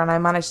safer and I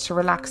managed to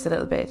relax a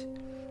little bit.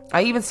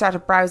 I even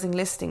started browsing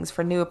listings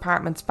for new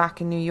apartments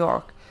back in New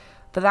York.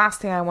 The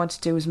last thing I want to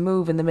do is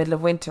move in the middle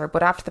of winter,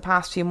 but after the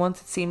past few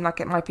months it seemed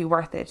like it might be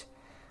worth it.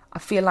 I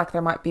feel like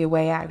there might be a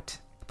way out.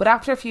 But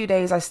after a few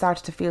days I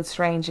started to feel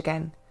strange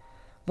again.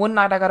 One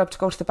night I got up to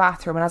go to the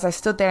bathroom, and as I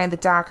stood there in the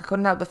dark I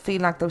couldn't help but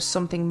feel like there was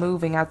something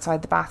moving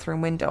outside the bathroom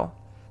window.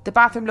 The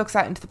bathroom looks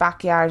out into the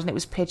backyard and it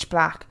was pitch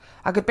black.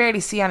 I could barely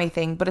see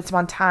anything, but it's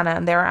Montana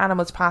and there are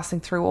animals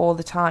passing through all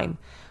the time.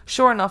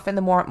 Sure enough, in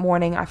the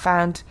morning I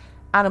found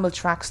animal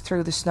tracks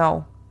through the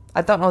snow.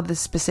 I don't know the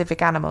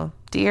specific animal.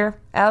 Deer?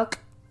 Elk?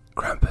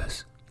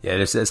 Krampus.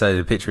 Yeah, so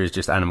the picture is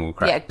just animal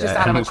cracks. Yeah, just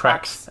animal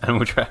tracks.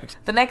 Animal tracks.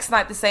 The next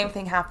night the same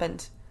thing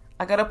happened.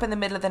 I got up in the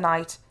middle of the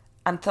night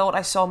and thought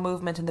I saw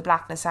movement in the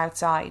blackness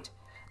outside.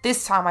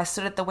 This time I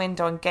stood at the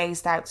window and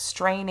gazed out,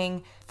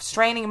 straining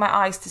my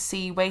eyes to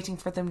see, waiting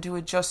for them to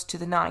adjust to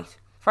the night.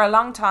 For a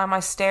long time I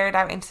stared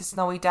out into the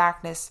snowy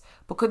darkness,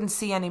 but couldn't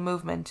see any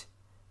movement.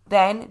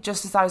 Then,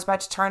 just as I was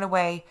about to turn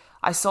away,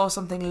 I saw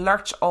something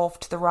lurch off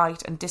to the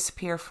right and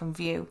disappear from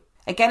view.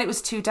 Again, it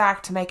was too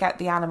dark to make out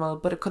the animal,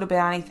 but it could have been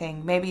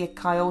anything, maybe a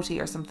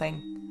coyote or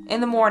something. In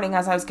the morning,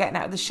 as I was getting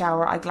out of the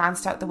shower, I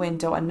glanced out the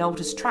window and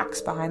noticed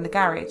tracks behind the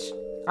garage.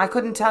 I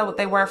couldn't tell what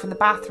they were from the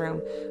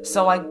bathroom,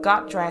 so I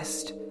got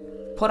dressed,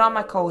 put on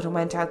my coat and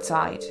went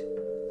outside.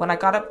 When I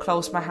got up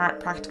close, my heart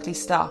practically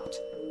stopped.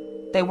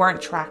 They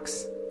weren't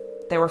tracks.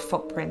 They were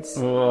footprints.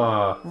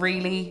 Whoa.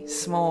 Really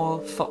small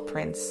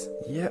footprints.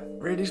 Yep,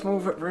 really small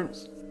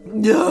footprints.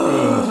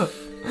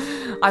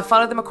 I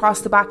followed them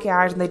across the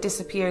backyard and they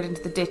disappeared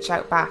into the ditch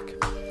out back.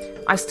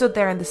 I stood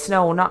there in the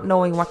snow, not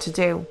knowing what to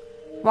do.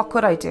 What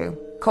could I do?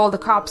 Call the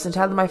cops and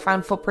tell them I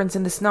found footprints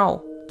in the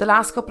snow? The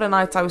last couple of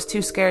nights I was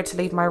too scared to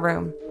leave my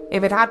room.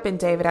 If it had been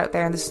David out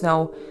there in the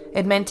snow,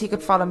 it meant he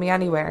could follow me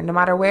anywhere. No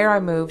matter where I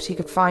moved, he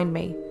could find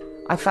me.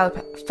 I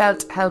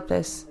felt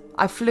helpless.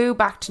 I flew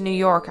back to New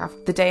York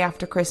the day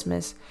after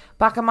Christmas.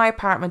 Back in my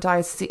apartment,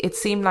 it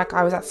seemed like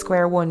I was at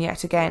square one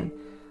yet again.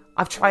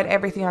 I've tried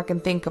everything I can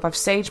think of. I've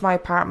staged my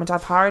apartment,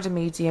 I've hired a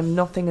medium,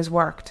 nothing has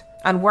worked.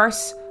 And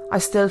worse, I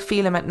still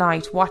feel him at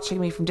night, watching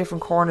me from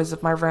different corners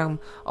of my room,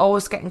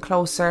 always getting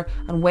closer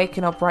and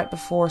waking up right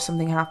before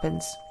something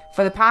happens.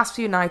 For the past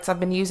few nights, I've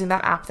been using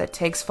that app that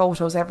takes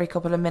photos every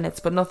couple of minutes,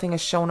 but nothing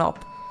has shown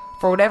up.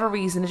 For whatever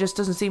reason, it just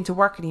doesn't seem to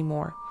work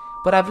anymore.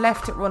 But I've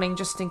left it running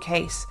just in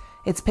case.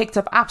 It's picked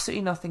up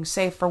absolutely nothing,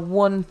 save for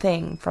one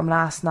thing from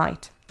last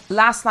night.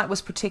 Last night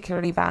was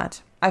particularly bad.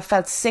 I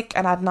felt sick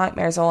and had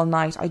nightmares all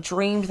night. I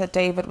dreamed that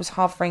David was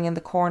hovering in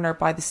the corner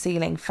by the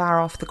ceiling, far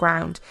off the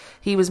ground.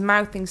 He was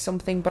mouthing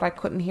something, but I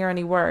couldn't hear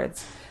any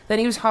words. Then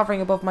he was hovering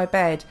above my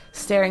bed,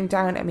 staring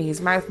down at me,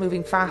 his mouth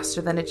moving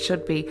faster than it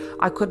should be.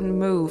 I couldn't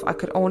move. I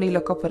could only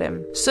look up at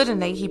him.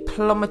 Suddenly, he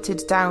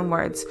plummeted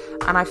downwards,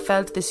 and I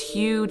felt this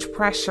huge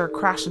pressure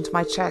crash into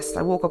my chest.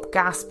 I woke up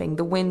gasping,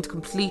 the wind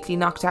completely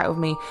knocked out of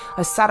me.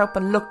 I sat up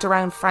and looked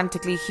around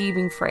frantically,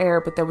 heaving for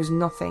air, but there was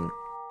nothing.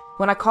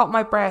 When I caught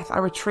my breath, I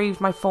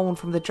retrieved my phone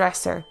from the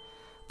dresser.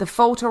 The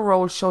photo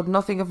roll showed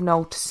nothing of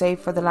note,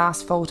 save for the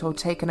last photo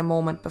taken a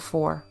moment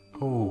before.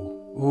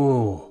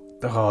 Oh,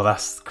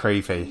 that's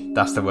creepy.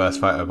 That's the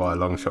worst photo by a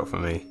long shot for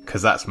me,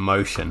 because that's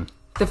motion.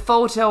 The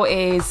photo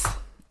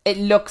it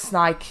looks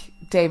like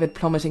David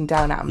plummeting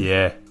down at him.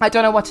 Yeah. I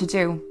don't know what to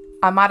do.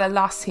 I'm at a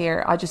loss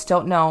here. I just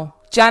don't know.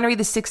 January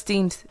the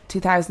 16th,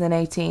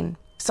 2018.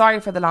 Sorry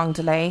for the long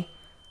delay.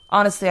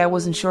 Honestly, I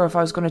wasn't sure if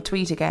I was going to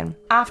tweet again.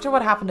 After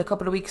what happened a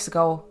couple of weeks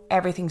ago,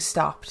 everything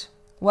stopped.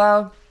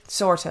 Well,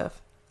 sort of.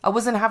 I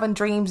wasn't having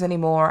dreams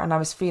anymore and I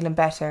was feeling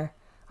better.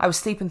 I was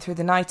sleeping through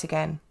the night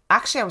again.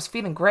 Actually, I was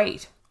feeling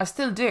great. I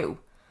still do.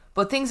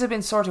 But things have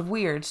been sort of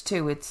weird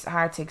too. It's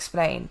hard to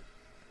explain.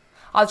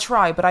 I'll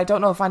try, but I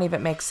don't know if any of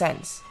it makes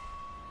sense.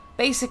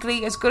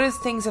 Basically, as good as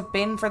things have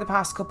been for the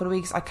past couple of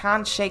weeks, I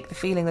can't shake the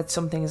feeling that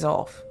something is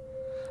off.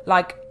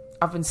 Like,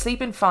 I've been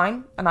sleeping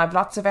fine and I've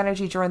lots of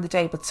energy during the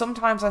day, but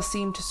sometimes I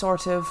seem to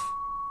sort of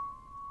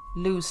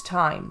lose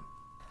time.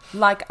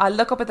 Like, I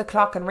look up at the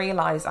clock and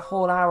realise a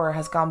whole hour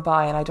has gone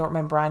by and I don't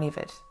remember any of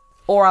it.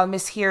 Or I'll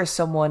mishear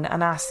someone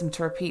and ask them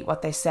to repeat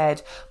what they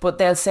said, but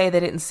they'll say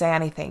they didn't say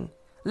anything.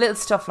 Little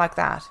stuff like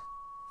that.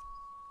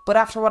 But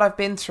after what I've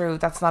been through,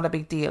 that's not a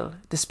big deal.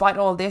 Despite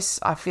all this,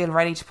 I feel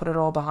ready to put it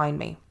all behind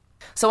me.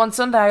 So on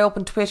Sunday I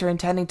opened Twitter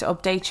intending to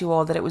update you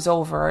all that it was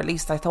over, or at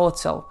least I thought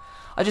so.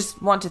 I just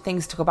wanted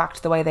things to go back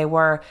to the way they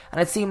were, and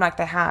it seemed like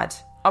they had.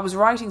 I was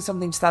writing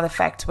something to that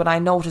effect, but I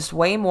noticed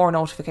way more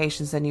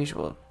notifications than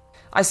usual.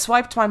 I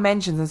swiped my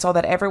mentions and saw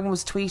that everyone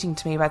was tweeting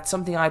to me about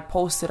something I'd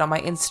posted on my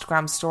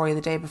Instagram story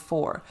the day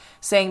before,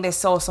 saying they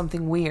saw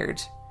something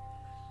weird.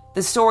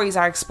 The stories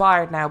are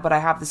expired now, but I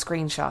have the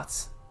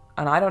screenshots,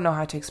 and I don't know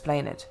how to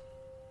explain it.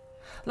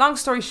 Long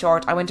story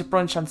short, I went to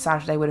brunch on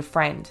Saturday with a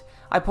friend.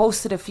 I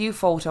posted a few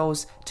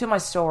photos to my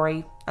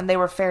story, and they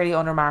were fairly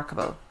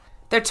unremarkable.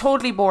 They're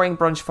totally boring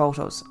brunch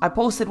photos. I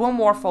posted one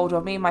more photo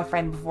of me and my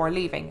friend before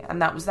leaving,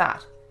 and that was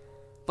that.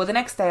 But the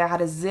next day I had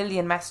a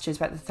zillion messages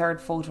about the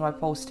third photo I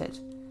posted.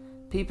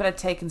 People had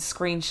taken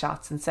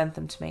screenshots and sent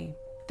them to me.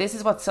 This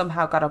is what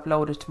somehow got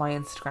uploaded to my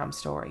Instagram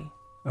story.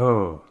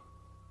 Oh,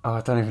 I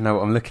don't even know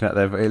what I'm looking at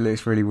there, but it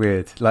looks really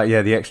weird. Like,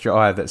 yeah, the extra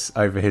eye that's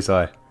over his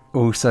eye.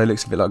 Also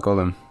looks a bit like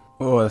Gollum.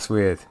 Oh, that's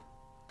weird.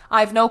 I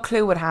have no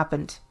clue what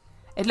happened.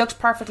 It looked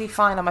perfectly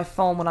fine on my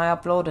phone when I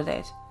uploaded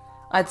it.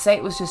 I'd say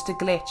it was just a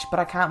glitch, but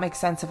I can't make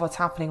sense of what's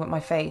happening with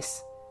my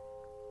face.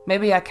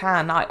 Maybe I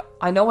can.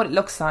 I know what it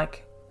looks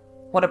like.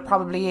 What it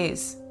probably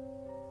is.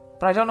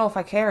 But I don't know if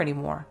I care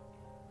anymore.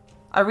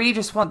 I really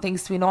just want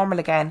things to be normal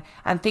again,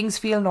 and things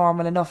feel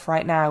normal enough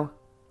right now.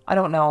 I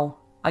don't know.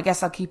 I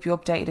guess I'll keep you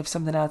updated if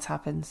something else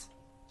happens.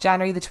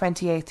 January the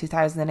 28th,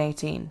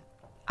 2018.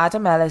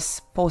 Adam Ellis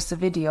posts a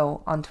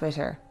video on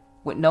Twitter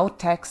with no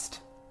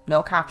text,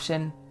 no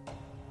caption.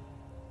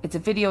 It's a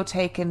video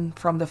taken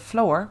from the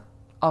floor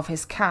of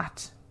his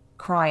cat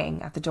crying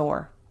at the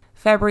door.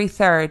 February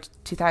 3rd,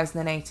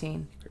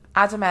 2018.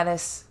 Adam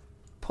Ellis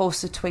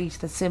posts a tweet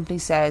that simply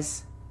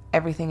says,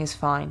 "Everything is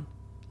fine."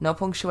 No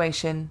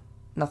punctuation,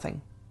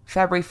 nothing.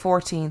 February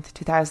 14th,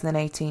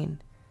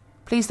 2018.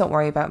 Please don't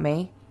worry about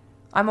me.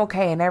 I'm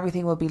okay and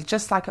everything will be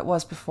just like it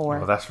was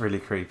before. Oh, that's really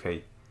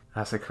creepy.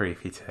 That's a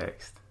creepy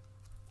text.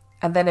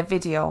 And then a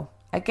video,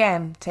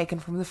 again taken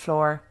from the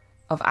floor,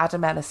 of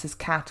Adam Ellis's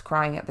cat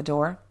crying at the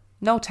door.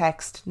 No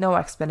text, no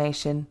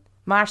explanation.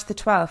 March the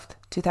 12th,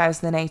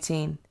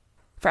 2018.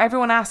 For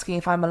everyone asking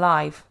if I'm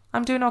alive,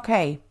 I'm doing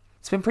okay.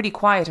 It's been pretty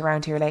quiet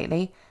around here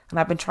lately, and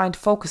I've been trying to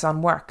focus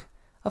on work.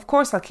 Of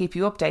course I'll keep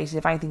you updated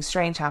if anything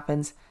strange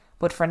happens,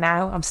 but for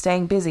now I'm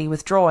staying busy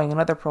with drawing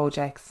and other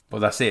projects.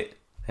 Well, that's it.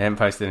 He hasn't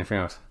posted anything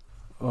else.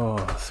 Oh,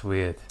 that's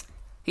weird.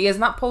 He has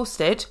not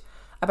posted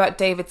about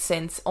David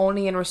since,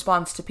 only in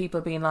response to people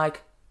being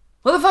like,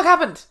 "What the fuck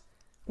happened?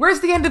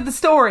 Where's the end of the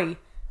story?"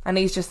 And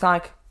he's just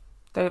like,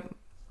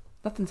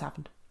 nothing's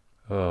happened.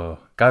 Oh,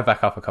 go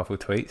back up a couple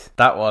of tweets.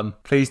 That one,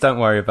 "Please don't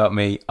worry about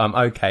me. I'm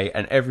okay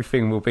and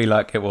everything will be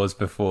like it was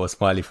before."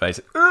 Smiley face.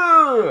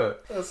 Ugh,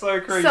 that's so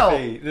creepy. So,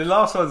 the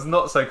last one's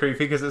not so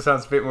creepy because it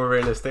sounds a bit more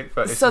realistic.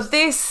 But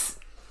this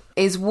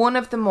is one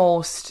of the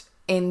most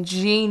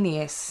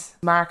ingenious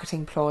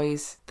marketing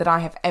ploys that I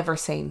have ever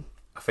seen.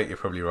 I think you're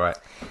probably right.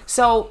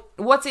 So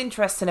what's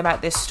interesting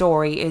about this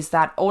story is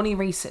that only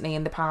recently,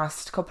 in the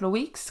past couple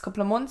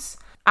of months,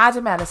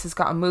 Adam Ellis has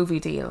got a movie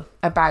deal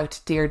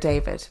about Dear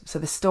David. So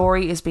the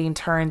story is being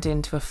turned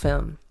into a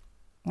film.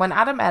 When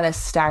Adam Ellis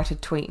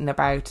started tweeting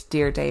about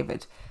Dear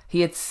David,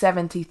 he had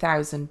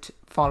 70,000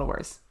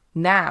 followers.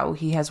 Now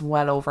he has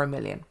well over 1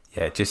 million.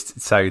 Yeah, just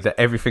so that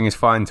everything is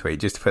fine tweet,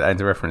 just to put that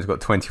into reference,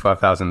 got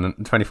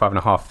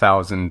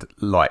 25,500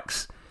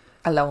 likes.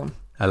 Alone.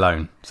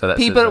 So that's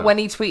people, when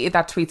he tweeted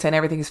that tweet saying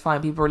everything is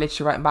fine, people were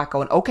literally writing back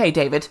going, "Okay,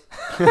 David."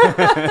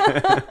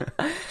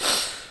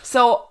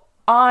 So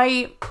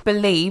I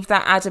believe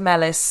that Adam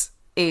Ellis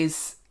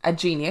is a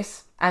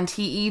genius, and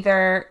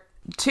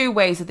two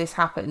ways that this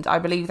happened. I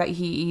believe that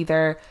he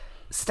either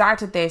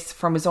started this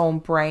from his own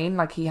brain,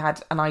 like he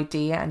had an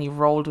idea and he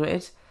rolled with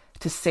it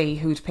to see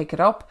who'd pick it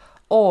up,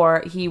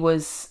 or he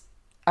was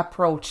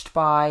approached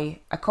by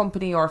a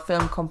company or a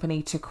film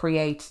company to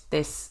create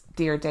this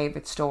Dear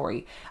David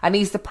story. And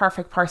he's the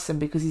perfect person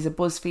because he's a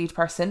BuzzFeed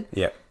person.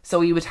 Yeah.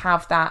 So he would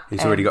have that.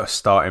 He's already got a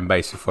starting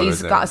base of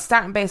followers. He's got a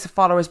starting base of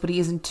followers, but he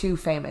isn't too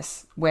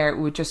famous where it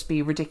would just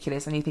be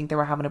ridiculous and you think they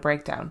were having a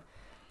breakdown.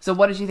 So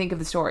what did you think of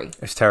the story?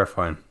 It's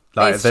terrifying.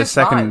 Like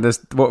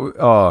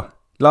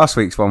last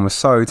week's one was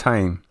so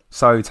tame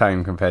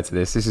compared to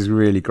this. This is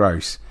really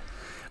gross.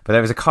 But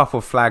there was a couple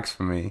of flags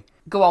for me.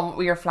 Go on, what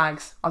were your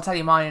flags? I'll tell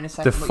you mine in a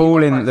second.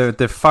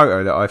 The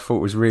photo that I thought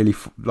was really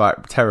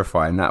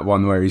terrifying, that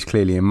one where he's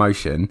clearly in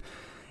motion.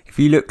 If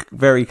you look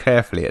very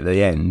carefully at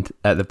the end,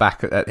 at the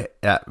back,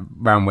 at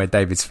round where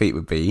David's feet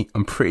would be,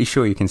 I'm pretty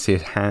sure you can see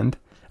his hand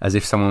as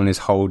if someone is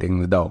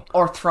holding the doll.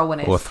 Or throwing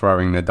it. Or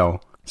throwing the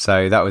doll.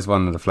 So that was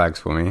one of the flags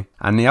for me.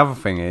 And the other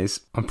thing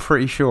is, I'm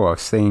pretty sure I've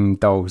seen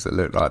dolls that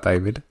look like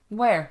David.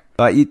 Where?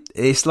 Like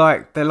it's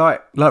like they're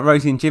like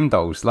Rosie and Jim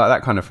dolls, like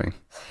that kind of thing.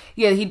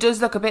 Yeah, he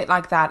does look a bit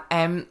like that.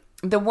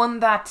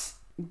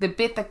 The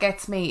bit that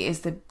gets me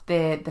is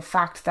the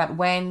fact that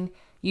when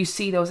you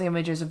see those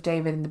images of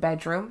David in the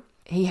bedroom,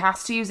 he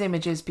has to use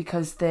images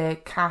because the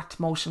cat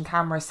motion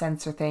camera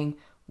sensor thing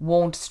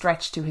won't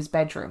stretch to his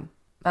bedroom.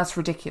 That's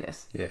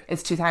ridiculous. Yeah.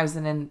 It's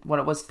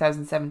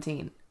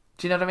 2017.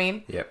 Do you know what I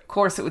mean? Yep. Of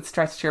course it would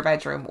stretch to your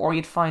bedroom, or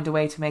you'd find a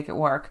way to make it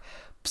work.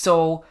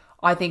 So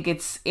I think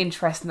it's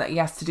interesting that he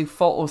has to do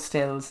photo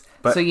stills.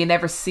 So you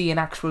never see an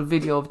actual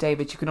video of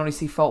David. You can only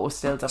see photo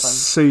stills of him.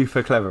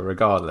 Super clever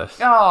regardless.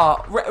 Oh,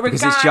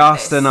 because it's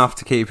just enough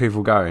to keep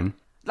people going.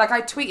 Like,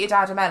 I tweeted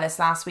Adam Ellis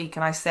last week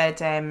and I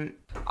said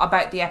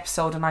about the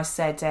episode, and I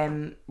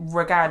said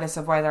regardless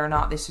of whether or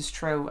not this is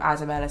true,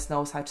 Adam Ellis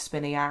knows how to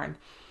spin a yarn.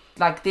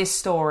 Like, this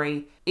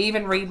story,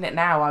 even reading it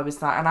now, I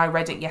was like, and I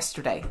read it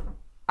yesterday.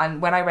 And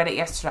when I read it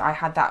yesterday, I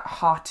had that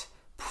hot,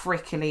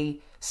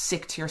 prickly,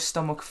 sick to your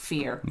stomach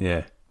fear.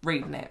 Yeah.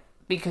 Reading it.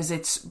 Because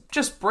it's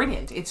just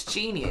brilliant. It's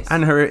genius.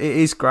 And it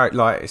is great.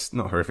 Like, it's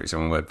not horrific, it's the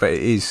wrong word, but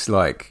it is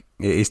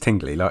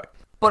tingly. Like,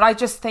 but I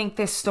just think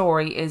this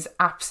story is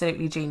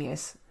absolutely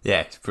genius.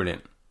 Yeah, it's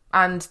brilliant.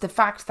 And the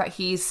fact that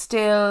he's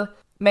still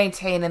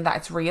maintaining that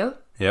it's real.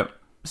 Yep.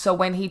 So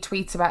when he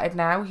tweets about it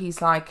now,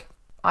 he's like,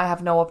 I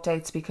have no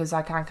updates because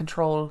I can't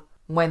control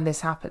when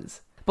this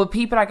happens. But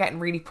people are getting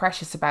really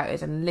precious about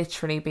it and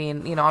literally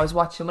being, when I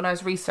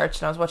was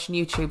researching, I was watching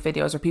YouTube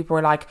videos where people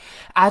were like,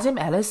 Adam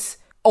Ellis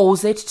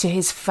owes it to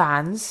his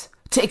fans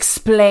to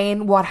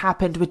explain what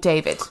happened with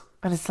David.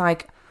 And it's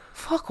like,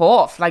 fuck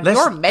off. Like,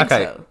 you're mental.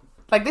 Okay.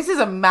 Like, this is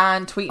a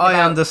man tweeting about...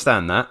 I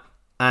understand that.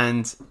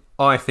 And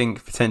I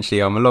think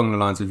potentially I'm along the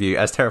lines with you.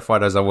 As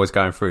terrified as I was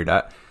going through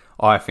that,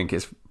 I think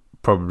it's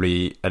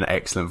probably an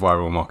excellent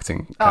viral marketing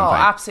campaign. Oh,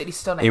 absolutely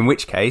stunning. In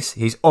which case,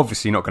 he's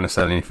obviously not going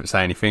to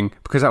say anything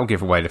because that will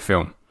give away the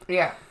film.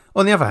 Yeah.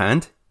 On the other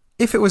hand,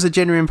 if it was a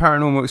genuine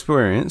paranormal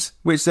experience,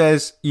 which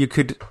says you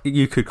could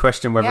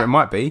question whether it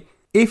might be,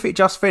 if it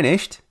just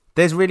finished,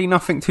 there's really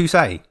nothing to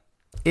say.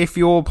 If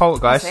your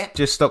poltergeist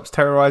just stops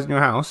terrorising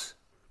your house,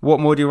 what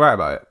more do you write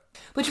about it?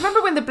 But you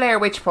remember when the Blair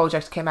Witch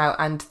Project came out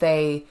and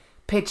they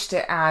pitched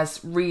it as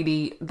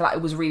that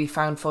it was really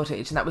found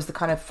footage, and that was the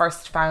kind of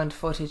first found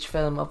footage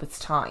film of its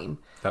time.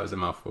 That was a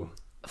mouthful.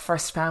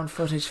 First found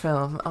footage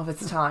film of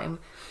its time.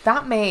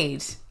 That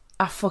made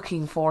a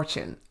fucking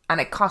fortune, and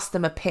it cost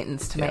them a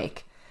pittance to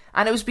make.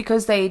 And it was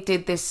because they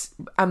did this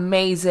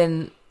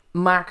amazing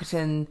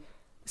marketing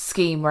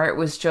scheme where it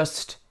was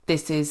just,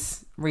 this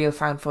is real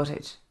found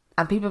footage,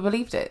 and people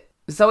believed it.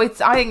 So I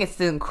think it's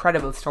an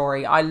incredible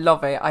story. I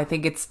love it. I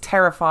think it's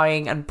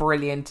terrifying and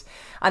brilliant.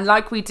 And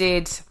like we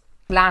did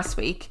last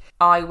week,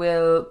 I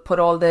will put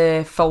all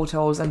the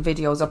photos and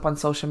videos up on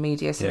social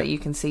media so that you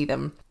can see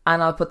them.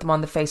 And I'll put them on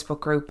the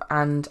Facebook group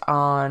and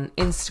on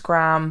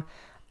Instagram.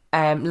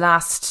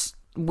 Last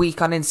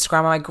week on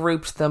Instagram, I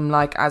grouped them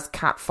like as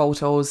cat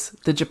photos,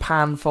 the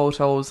Japan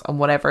photos and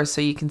whatever, so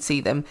you can see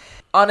them.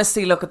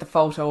 Honestly, look at the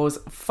photos.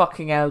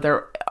 Fucking hell,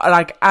 they're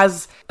like,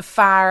 as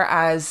far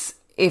as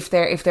if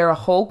they're a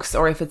hoax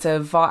or if it's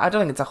I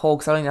don't think it's a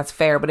hoax, I don't think that's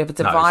fair, but if it's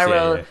a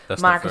viral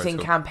marketing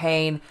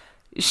campaign,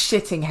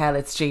 shitting hell,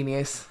 it's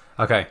genius.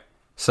 Okay,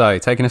 so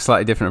taking a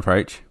slightly different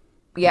approach.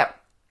 Yep.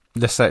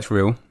 Let's say it's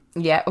real.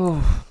 Yeah.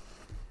 Ooh.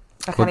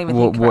 I can't even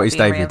think what is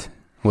David? Real.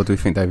 What do we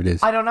think David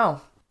is? I don't know.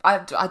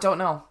 I don't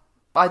know.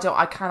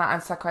 I cannot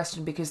answer that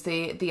question because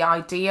the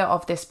idea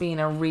of this being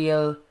a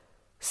real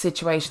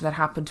situation that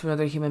happened to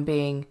another human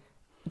being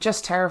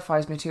just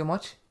terrifies me too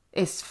much.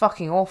 It's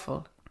fucking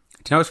awful.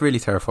 Do you know what's really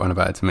terrifying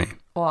about it to me?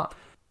 What?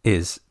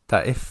 Is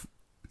that if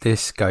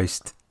this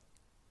ghost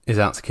is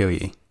out to kill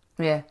you,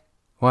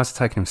 why is it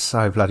taking him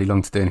so bloody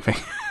long to do anything?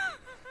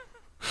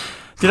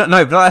 Do you not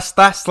know? But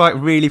that's like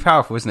really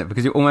powerful, isn't it?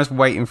 Because you're almost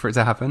waiting for it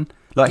to happen.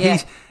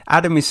 Like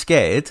Adam is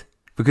scared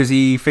because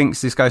he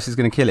thinks this ghost is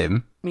going to kill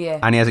him. Yeah.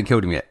 And he hasn't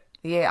killed him yet.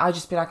 Yeah, I'll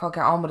just be like, I'll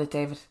get on with it,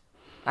 David.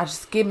 I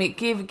just give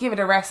it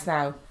a rest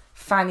now.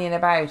 Fannying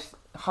about,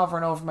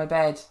 hovering over my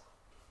bed.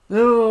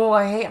 Oh,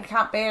 I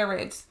can't bear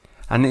it.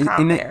 And in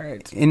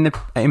the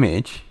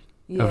image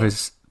of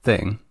his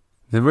thing,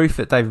 the roof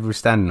that David was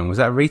standing on, was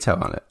that a retail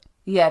outlet?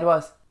 Yeah, it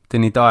was.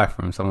 Didn't he die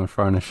from someone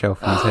throwing a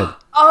shelf on his head?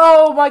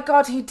 Oh my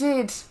God, he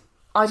did.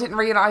 I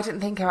didn't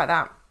think about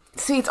that.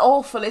 See, it's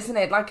awful, isn't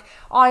it? Like,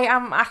 I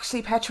am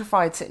actually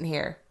petrified sitting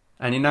here.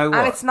 And you know what?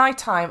 And it's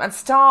nighttime. And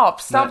stop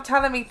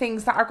telling me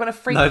things that are going to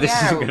freak me out. No,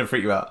 this isn't going to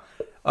freak you out.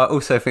 I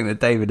also think that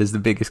David is the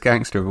biggest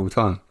gangster of all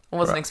time. I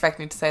wasn't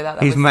expecting you to say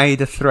that. He's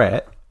made a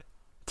threat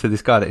to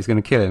this guy that he's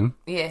going to kill him.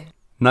 Yeah.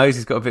 Knows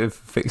he's got a bit of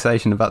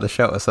fixation about the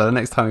shelter, so the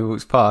next time he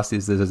walks past,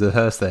 there's a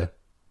hearse there.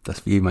 That's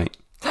for you, mate.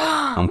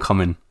 I'm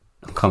coming.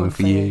 I'm coming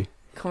for you.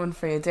 Coming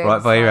for you, Dave.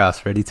 Right by your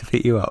house, ready to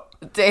pick you up.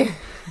 Dave,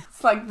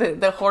 it's like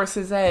the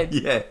horse's head.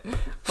 Yeah.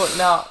 But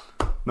not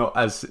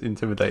as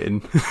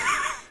intimidating.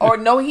 Or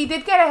no, he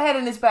did get a head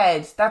in his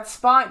bed.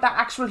 That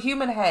actual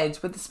human head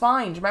with the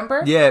spine, do you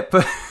remember? Yeah,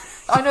 but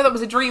I know that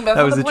was a dream, but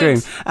That was a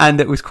dream.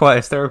 And it was quite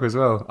hysterical as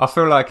well. I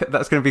feel like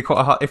that's going to be quite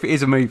a hard... If it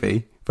is a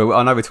movie, but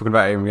I know we're talking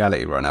about it in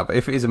reality right now, but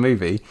if it is a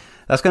movie,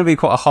 that's going to be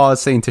quite a hard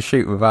scene to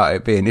shoot without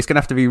it being... It's going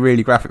to have to be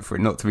really graphic for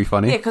it not to be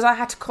funny. Yeah, because I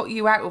had to cut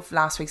you out of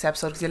last week's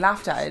episode because you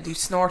laughed at it. You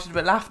snorted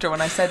with laughter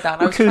when I said that.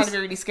 And I was trying to be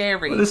really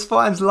scary. Well, the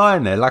spine's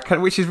lying there, like,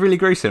 which is really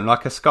gruesome,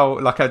 like a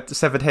skull, like a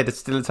severed head is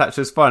still attached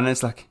to the spine, and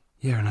it's like...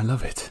 Yeah, and I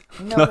love it.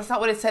 No, that's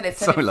not what it said. It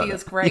said it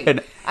feels great. Yeah,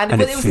 and it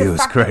was feels the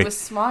fact great. that it was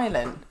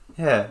smiling.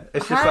 Yeah,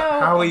 it's just like,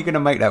 how are you going to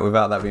make that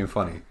without that being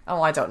funny?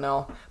 Oh, I don't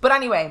know. But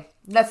anyway,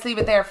 let's leave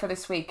it there for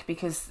this week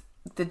because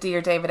the Dear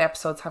David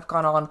episodes have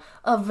gone on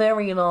a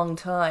very long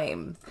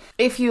time.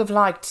 If you have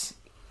liked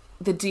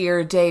the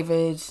Dear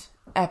David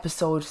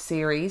episode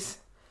series,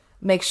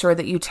 make sure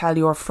that you tell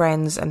your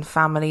friends and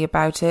family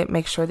about it.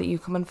 Make sure that you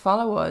come and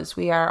follow us.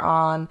 We are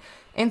on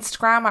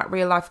Instagram at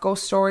Real Life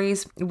Ghost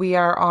Stories. We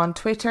are on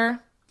Twitter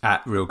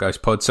at Real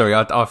Ghost Pod. Sorry,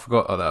 I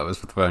forgot that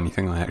was the only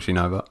thing I actually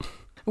know about.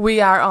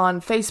 We are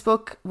on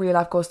Facebook, Real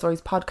Life Ghost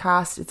Stories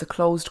Podcast. It's a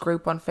closed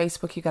group on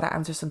Facebook. You got to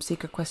answer some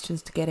secret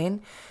questions to get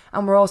in.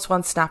 And we're also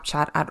on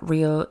Snapchat at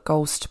Real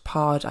Ghost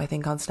Pod, I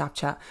think, on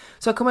Snapchat.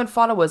 So come and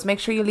follow us. Make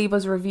sure you leave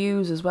us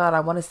reviews as well. I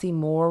want to see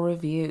more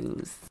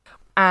reviews.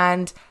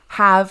 And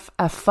have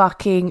a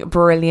fucking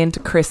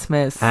brilliant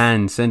Christmas.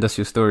 And send us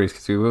your stories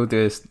because we will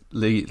do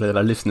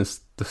a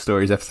listeners the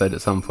stories episode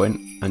at some point.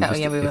 And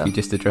we will. If you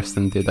just address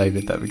them, Dear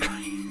David, that'd be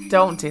great.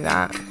 Don't do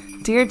that.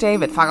 Dear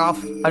David, fuck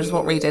off. I just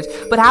won't read it.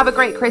 But have a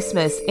great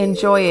Christmas.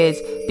 Enjoy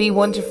it. Be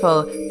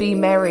wonderful. Be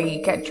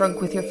merry. Get drunk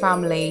with your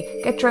family.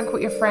 Get drunk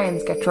with your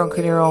friends. Get drunk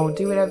on your own.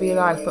 Do whatever you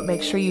like. But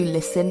make sure you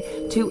listen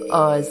to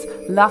us.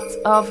 Lots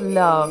of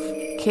love.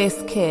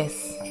 Kiss,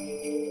 kiss.